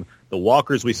screen time. The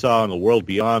walkers we saw in the world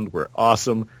beyond were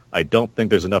awesome. I don't think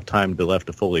there's enough time left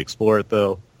to fully explore it,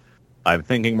 though. I'm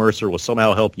thinking Mercer will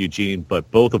somehow help Eugene,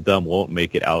 but both of them won't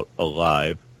make it out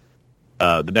alive.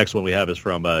 The next one we have is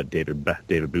from David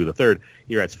Boo III.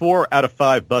 He writes, 4 out of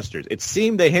 5 Busters. It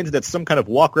seemed they hinted at some kind of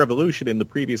walk revolution in the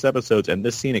previous episodes, and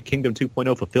this scene at Kingdom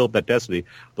 2.0 fulfilled that destiny.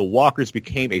 The walkers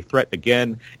became a threat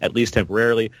again, at least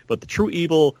temporarily, but the true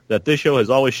evil that this show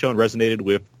has always shown resonated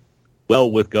with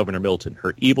Governor Milton.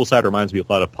 Her evil side reminds me a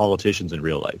lot of politicians in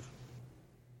real life.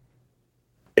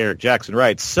 Eric Jackson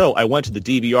writes, so I went to the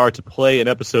DVR to play an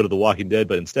episode of The Walking Dead,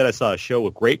 but instead I saw a show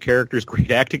with great characters, great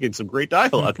acting, and some great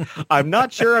dialogue. I'm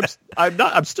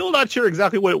still not sure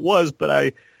exactly what it was,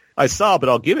 but I saw, but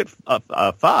I'll give it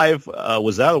a 5.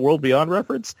 Was that a World Beyond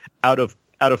reference? Out of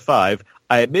 5.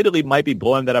 I admittedly might be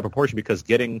blowing that out of proportion because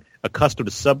getting accustomed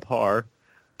to subpar,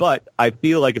 but I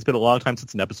feel like it's been a long time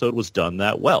since an episode was done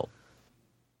that well.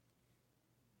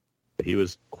 He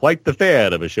was quite the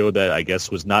fan of a show that I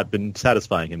guess was not been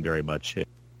satisfying him very much.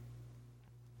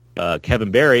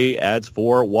 Kevin Barry adds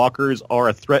 4 walkers are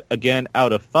a threat again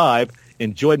out of 5.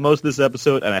 Enjoyed most of this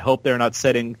episode, and I hope they're not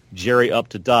setting Jerry up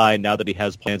to die now that he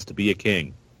has plans to be a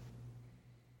king.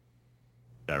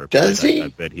 Does he? I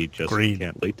bet he just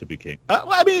can't wait to be king.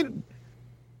 I mean,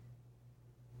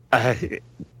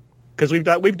 because we've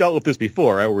dealt with this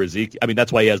before, right? Where Ezekiel, I mean,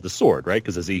 that's why he has the sword, right?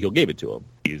 Because Ezekiel gave it to him.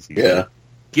 He's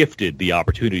gifted the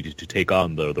opportunity to take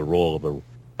on the role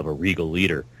of a regal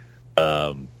leader.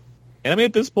 And I mean,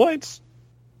 at this point,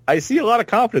 I see a lot of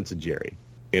confidence in Jerry.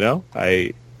 You know,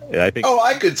 I think. Oh,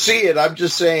 I could see it. I'm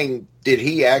just saying, did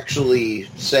he actually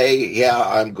say, "Yeah,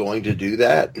 I'm going to do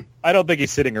that"? I don't think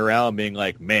he's sitting around being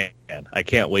like, "Man, I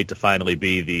can't wait to finally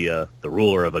be the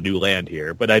ruler of a new land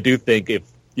here." But I do think if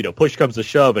push comes to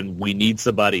shove and we need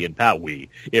somebody in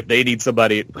if they need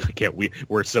somebody,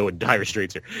 we're so in dire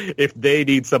straits here. If they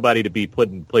need somebody to be put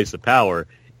in place of power,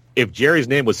 if Jerry's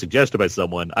name was suggested by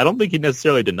someone, I don't think he'd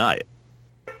necessarily deny it.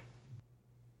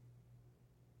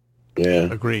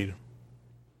 Yeah. Agreed.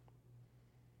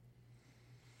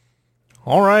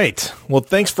 All right. Well,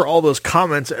 thanks for all those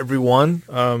comments, everyone.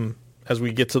 As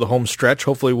we get to the home stretch,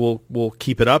 hopefully we'll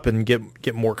keep it up and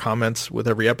get more comments with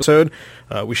every episode.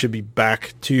 We should be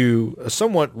back to a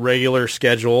somewhat regular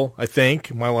schedule, I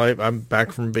think. I'm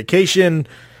back from vacation.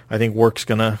 I think work's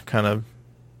going to kind of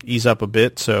ease up a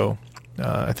bit, so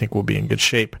I think we'll be in good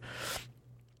shape.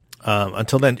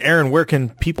 Until then, Aaron, where can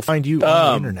people find you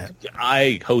on the internet?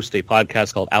 I host a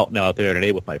podcast called Out Now Out There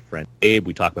Today with my friend Abe.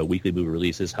 We talk about weekly movie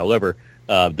releases. However,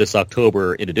 this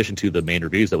October, in addition to the main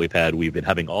reviews that we've been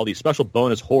having all these special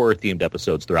bonus horror-themed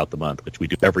episodes throughout the month, which we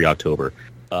do every October.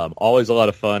 Always a lot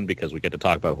of fun because we get to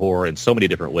talk about horror in so many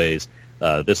different ways.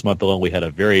 This month alone, we had a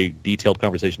very detailed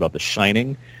conversation about The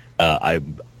Shining.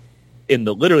 I'm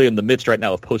literally in the midst right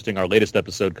now of posting our latest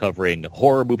episode covering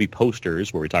horror movie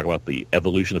posters, where we talk about the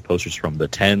evolution of posters from the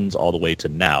 10s all the way to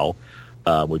now,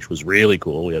 which was really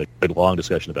cool. We had a good long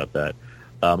discussion about that,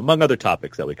 among other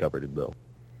topics that we covered in Bill.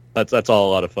 That's all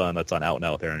a lot of fun. That's on Out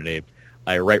Now with Aaron and Abe.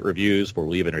 I write reviews for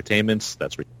Leave Entertainments.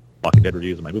 That's Walking Dead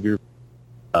reviews and my movie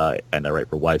reviews. And I write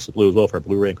for Wives of Blue as well for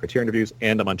Blu-ray and Criterion reviews.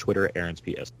 And I'm on Twitter at Aaron's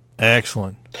PS.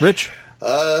 Excellent. Rich?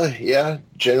 Yeah.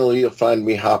 Generally, you'll find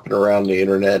me hopping around the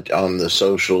internet on the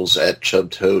socials at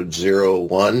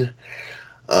ChubToad01.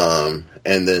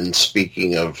 And then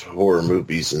speaking of horror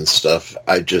movies and stuff,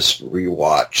 I just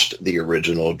rewatched the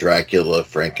original Dracula,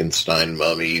 Frankenstein,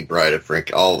 Mummy, Bride of Frank,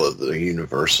 all of the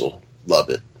Universal. Love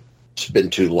it. It's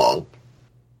been too long.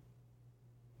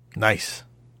 Nice.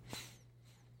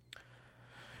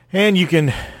 And you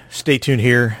can stay tuned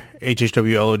here,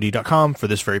 hhwlod.com, for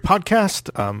this very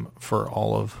podcast, for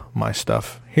all of my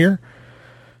stuff here.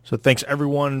 So thanks,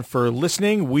 everyone, for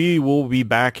listening. We will be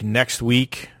back next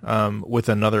week with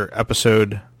another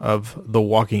episode of The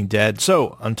Walking Dead.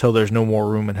 So until there's no more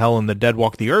room in hell and the dead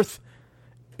walk the earth,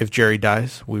 if Jerry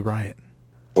dies, we riot.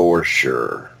 For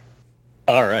sure.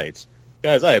 All right.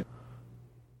 Guys, I